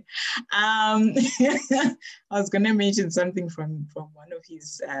go there. I was going to mention something from one of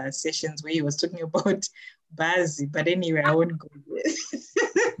his sessions where he was talking about Baes, but anyway, I won't go there.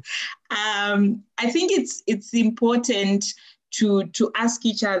 I think it's important to ask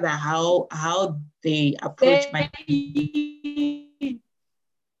each other how they approach money.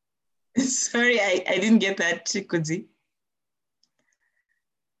 Sorry, I didn't get that, Kudzi.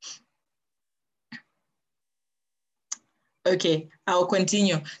 Okay, I'll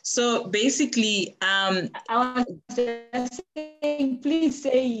continue. So basically, I was just saying, please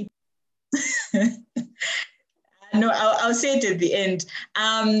say it. No, I'll say it at the end.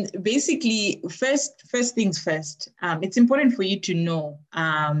 Basically, first things first. It's important for you to know,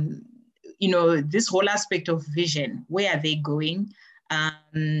 this whole aspect of vision. Where are they going?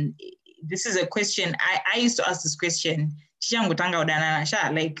 This is a question. I used to ask this question.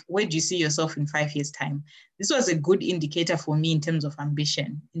 Like, where do you see yourself in 5 years' time? This was a good indicator for me in terms of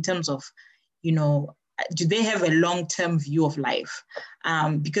ambition, in terms of, do they have a long-term view of life?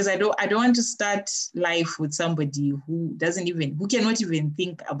 Because I don't want to start life with somebody who cannot even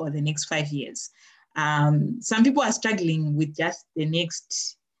think about the next 5 years. Some people are struggling with just the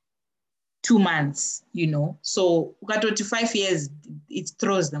next 2 months, So 5 years, it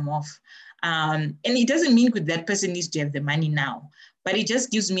throws them off. And it doesn't mean that person needs to have the money now, but it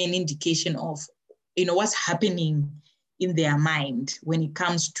just gives me an indication of, what's happening in their mind when it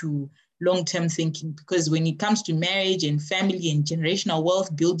comes to long-term thinking. Because when it comes to marriage and family and generational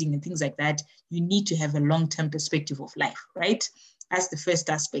wealth building and things like that, you need to have a long-term perspective of life, right? That's the first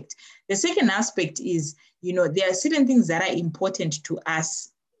aspect. The second aspect is, there are certain things that are important to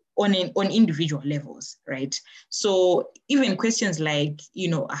us on individual levels, right? So even questions like,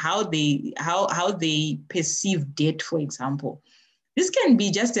 how they perceive debt, for example. This can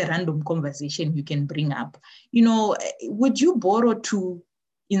be just a random conversation you can bring up. Would you borrow to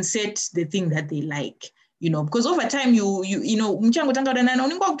insert the thing that they like? Because over time or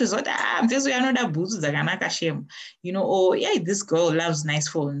yeah, this girl loves nice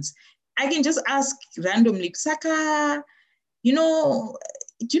phones. I can just ask randomly, Saka, do you know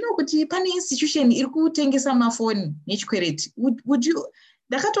kuti pane institution iri kutengesa mafoni nechikwereti? Would you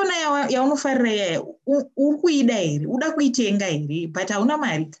ndakatona yaunofarira yaya uri kuida here, uda kuitenga here, but hauna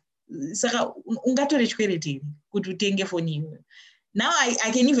mari, saka ungatore chikwereti here kuti utenge foni iyoyo. Now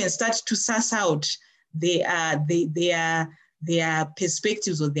I can even start to suss out their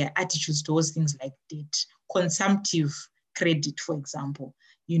perspectives or their attitudes towards things like debt, consumptive credit, for example,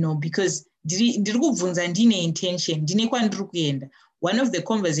 because ndiri kubvunza ndine intention, ndine kwandiri kuenda. One of the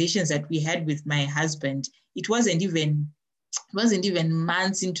conversations that we had with my husband, it wasn't even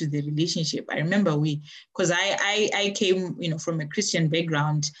months into the relationship. I remember because I came, from a Christian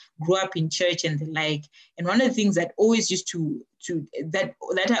background, grew up in church and the like. And one of the things that always used that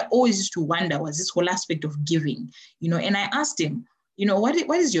I always used to wonder was this whole aspect of giving, and I asked him, what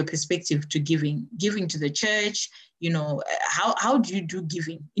is your perspective to giving to the church? How do you do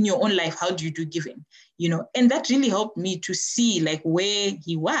giving in your own life? How do you do giving? And that really helped me to see like where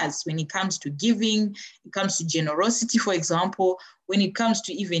he was when it comes to giving, it comes to generosity, for example, when it comes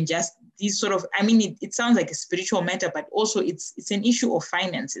to even just these sort of, it sounds like a spiritual matter, but also it's an issue of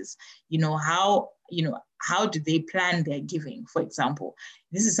finances. How do they plan their giving, for example?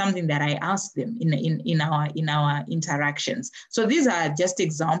 This is something that I asked them in our interactions. So these are just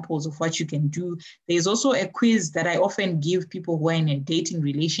examples of what you can do. There's also a quiz that I often give people who are in a dating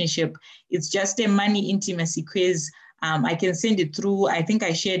relationship. It's just a money intimacy quiz. I can send it through. I think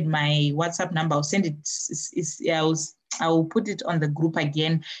I shared my WhatsApp number. I'll send it. I will put it on the group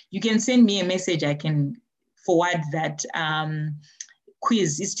again. You can send me a message. I can forward that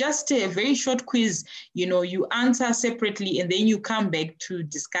quiz. It's just a very short quiz. You answer separately and then you come back to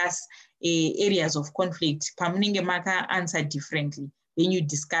discuss areas of conflict. Pamuninge Maka answered differently. Then you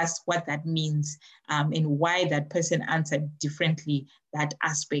discuss what that means and why that person answered differently, that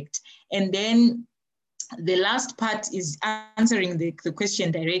aspect. And then the last part is answering the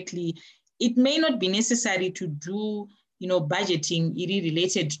question directly. It may not be necessary to do budgeting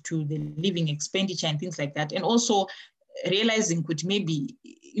related to the living expenditure and things like that. And also realizing could maybe,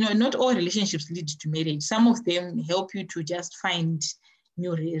 not all relationships lead to marriage. Some of them help you to just find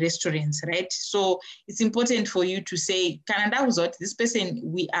new restaurants, right? So it's important for you to say, Canada was what this person,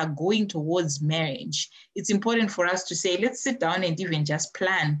 we are going towards marriage. It's important for us to say, let's sit down and even just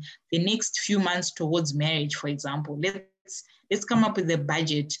plan the next few months towards marriage, for example. Let's come up with a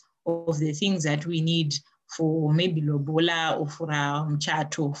budget of the things that we need for maybe lobola or for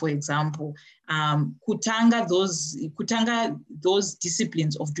mchato, for example. Kutanga those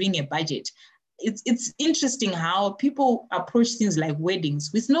disciplines of doing a budget. It's interesting how people approach things like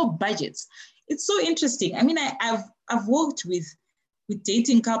weddings with no budgets. It's so interesting. I've worked with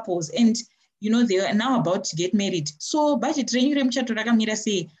dating couples, and they are now about to get married. So budget say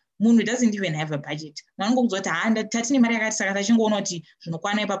munhu doesn't even have a budget.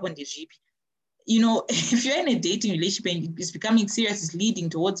 If you're in a dating relationship and it's becoming serious, it's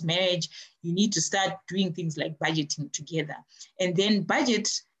leading towards marriage, you need to start doing things like budgeting together. And then budget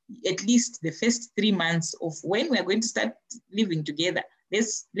at least the first 3 months of when we're going to start living together.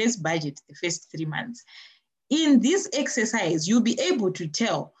 Let's budget the first 3 months. In this exercise, you'll be able to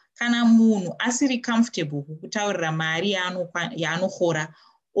tell, kana munhu asiri comfortable kutaurira mari yaanokhora,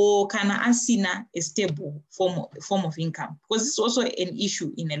 or kana asina a stable form of income, because this is also an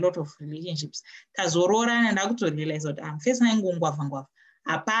issue in a lot of relationships. Tazorora and I realize that first time ngongwavangwava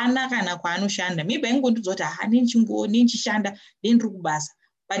hapana kana kwaanoshanda, maybe aingondidzoti ninchishanda ndendiri,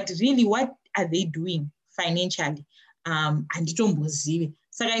 but really what are they doing financially? Anditombozive.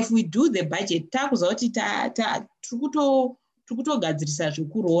 Saka if we do the budget, takuza kuti tikutogadzirisa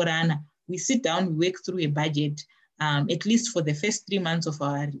zvekuroorana, we sit down, we work through a budget. At least for the first 3 months of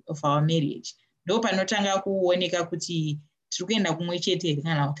our marriage. Ndo panotanga kuoneka kuti tiri kuenda kumwe chete here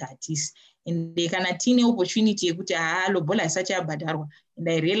kana kuti hatisi. And kana tine opportunity yekuti lobola isati yabhadharwa, and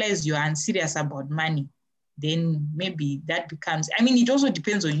I realize you are unserious about money, then maybe that becomes, it also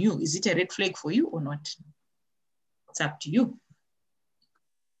depends on you. Is it a red flag for you or not? It's up to you.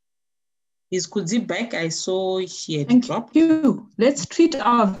 Is Kudzi back? I saw here. Thank you. Let's treat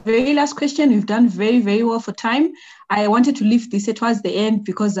our very last question. We've done very, very well for time. I wanted to leave this towards the end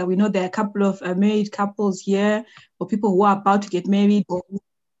because we know there are a couple of married couples here or people who are about to get married.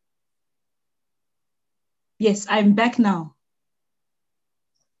 Yes, I'm back now.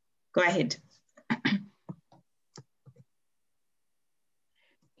 Go ahead.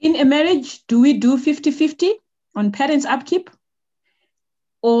 In a marriage, do we do 50-50 on parents' upkeep?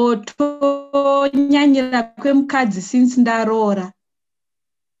 Or tonyanyira kwemukadzi since ndarora?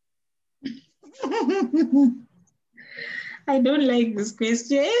 I don't like this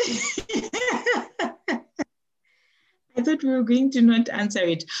question. I thought we were going to not answer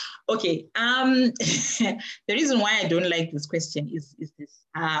it. Okay. The reason why I don't like this question is this.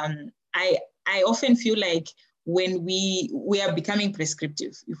 I often feel like when we are becoming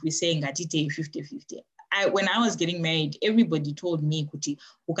prescriptive, if we say ngatite 50-50. When I was getting married, everybody told me, kuti,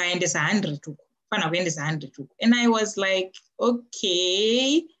 ukaendesa 100 tuku, fana kuendesa 100 tuku. And I was like,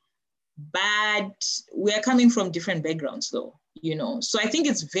 okay, but we are coming from different backgrounds though, So I think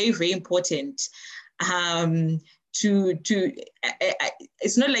it's very, very important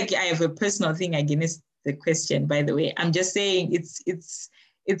it's not like I have a personal thing against the question, by the way. I'm just saying it's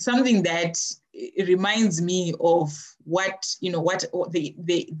something that it reminds me of what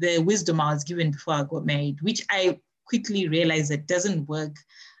the wisdom I was given before I got married, which I quickly realized that doesn't work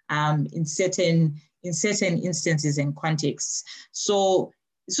in certain in certain instances and contexts. So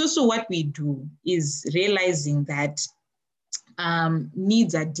what we do is realizing that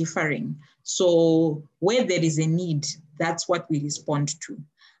needs are differing. So where there is a need, that's what we respond to.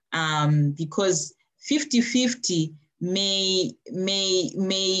 Because 50-50 may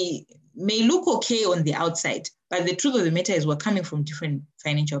look okay on the outside, but the truth of the matter is we're coming from different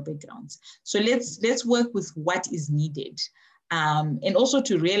financial backgrounds. So let's work with what is needed. And also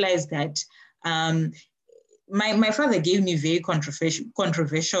to realize that my father gave me very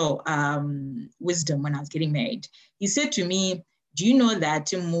controversial wisdom when I was getting married. He said to me, do you know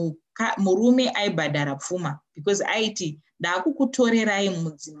that murume aibhadhara pfuma? Because aiti ndakukutorerai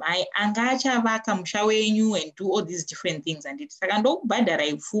mudzimai anga achavaka musha wenyu and do all these different things. And it saka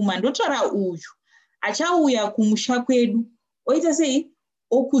ndokubhadharai pfuma ndotora uyu achauya kumusha kwedu oita sei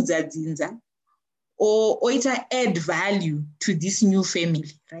okudza dzinza oita add value to this new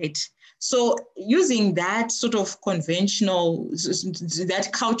family, right? So using that sort of conventional, that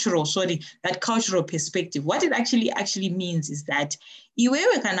cultural perspective, what it actually means is that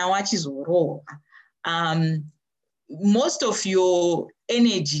iwewe kana wachizorohwa, most of your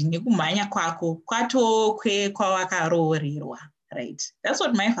energy nekumhanya kwako kwatokwe kwawakaroorerwa, right? That's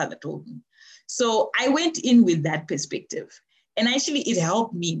what my father told me. So I went in with that perspective. And actually it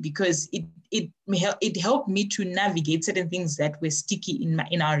helped me because it helped me to navigate certain things that were sticky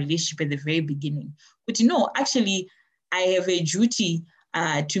in our relationship at the very beginning. But actually I have a duty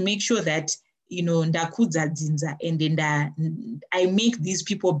to make sure that, ndakudza dzinza, and then I make these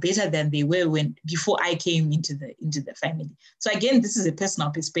people better than they were before I came into the family. So again, this is a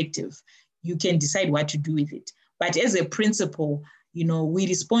personal perspective. You can decide what to do with it. But as a principle, we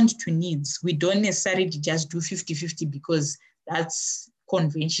respond to needs. We don't necessarily just do 50-50 because that's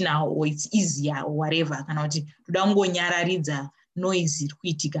conventional or it's easier or whatever. Noise.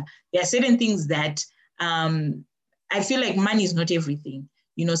 There are certain things that I feel like money is not everything.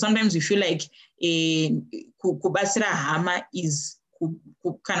 Sometimes we feel like kubasira hama is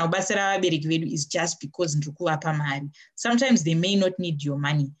kana kubasira vabereki vedu is just because ndikuvapa mari. Sometimes they may not need your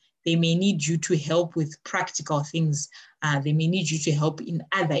money. They may need you to help with practical things. They may need you to help in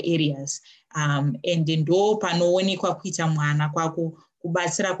other areas. And ndo panoonekwa kuita mwana kwako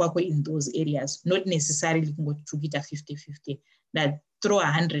kubatsira kwako in those areas, not necessarily kuita 50-50. That throw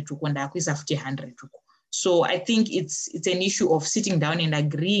 100 uko ndakuisa 100 uko. So I think it's an issue of sitting down and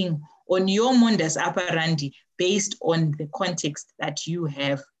agreeing on your modus operandi based on the context that you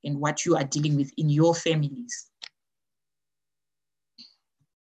have and what you are dealing with in your families.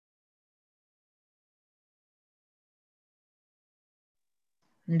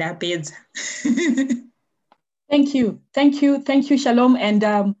 Thank you, Shalom.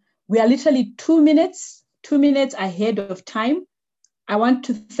 And we are literally 2 minutes ahead of time. I want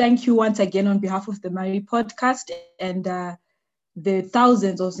to thank you once again on behalf of the Mari podcast and the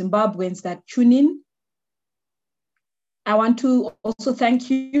thousands of Zimbabweans that tune in. I want to also thank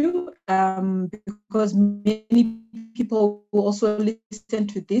you because many people will also listen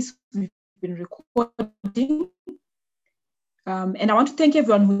to this. We've been recording. And I want to thank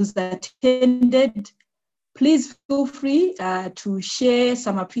everyone who's attended. Please feel free to share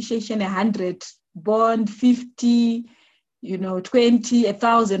some appreciation, 100 bond, 50, 20,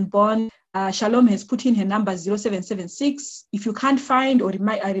 1,000 bond. Shalom has put in her number 0776. If you can't find or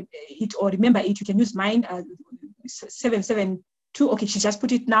remember it, you can use mine, 772. Okay, she just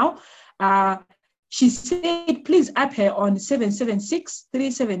put it now. She said, please app her on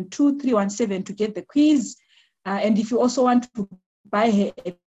 776-372-317 to get the quiz. And if you also want to buy her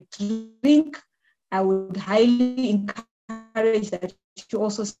a drink, I would highly encourage that you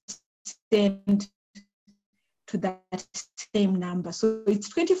also send to that same number. So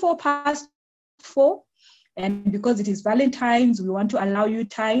it's 4:24, and because it is Valentine's, we want to allow you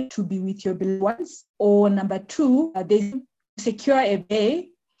time to be with your beloved ones. Or number 2, they secure a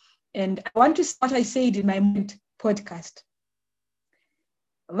day. And I want to say what I said in my podcast.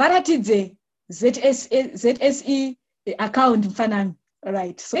 Varatidze ZSE account mfanami. All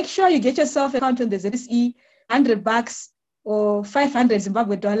right. So make sure you get yourself an account on the ZSE, $100 or 500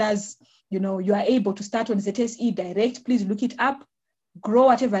 Zimbabwe dollars. You are able to start on ZSE direct. Please look it up. Grow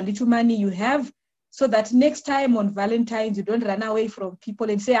whatever little money you have so that next time on Valentine's, you don't run away from people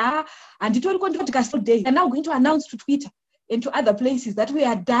and say, and it will go to podcast today. And now we're going to announce to Twitter and to other places that we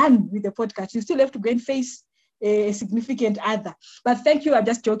are done with the podcast. You still have to go and face a significant other. But thank you. I'm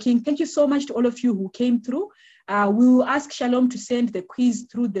just joking. Thank you so much to all of you who came through. We will ask Shalom to send the quiz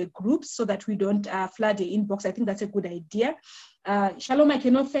through the groups so that we don't flood the inbox. I think that's a good idea. Shalom, I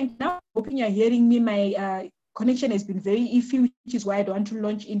cannot thank now. Hoping you're hearing me. My connection has been very iffy, which is why I don't want to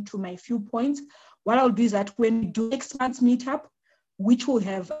launch into my few points. what I'll do is that when we do next month's meetup, which will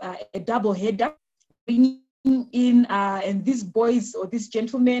have a double header, bringing in and these boys or these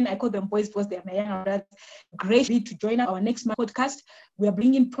gentlemen, I call them boys because they are my young brothers, graciously to join our next podcast. We are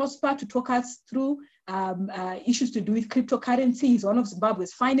bringing Prosper to talk us through issues to do with cryptocurrency. He's one of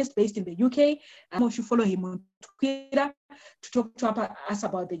Zimbabwe's finest, based in the UK. You should follow him on Twitter to talk to us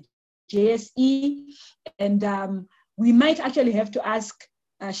about the JSE. And we might actually have to ask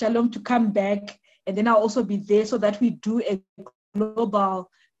Shalom to come back, and then I'll also be there so that we do a global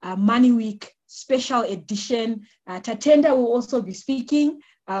Money Week special edition. Tatenda will also be speaking.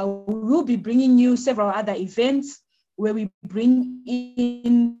 We will be bringing you several other events where we bring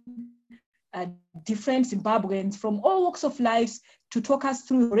in different Zimbabweans from all walks of life to talk us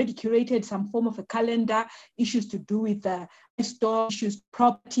through. We've already curated some form of a calendar, issues to do with stock, issues,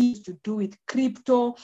 properties to do with crypto,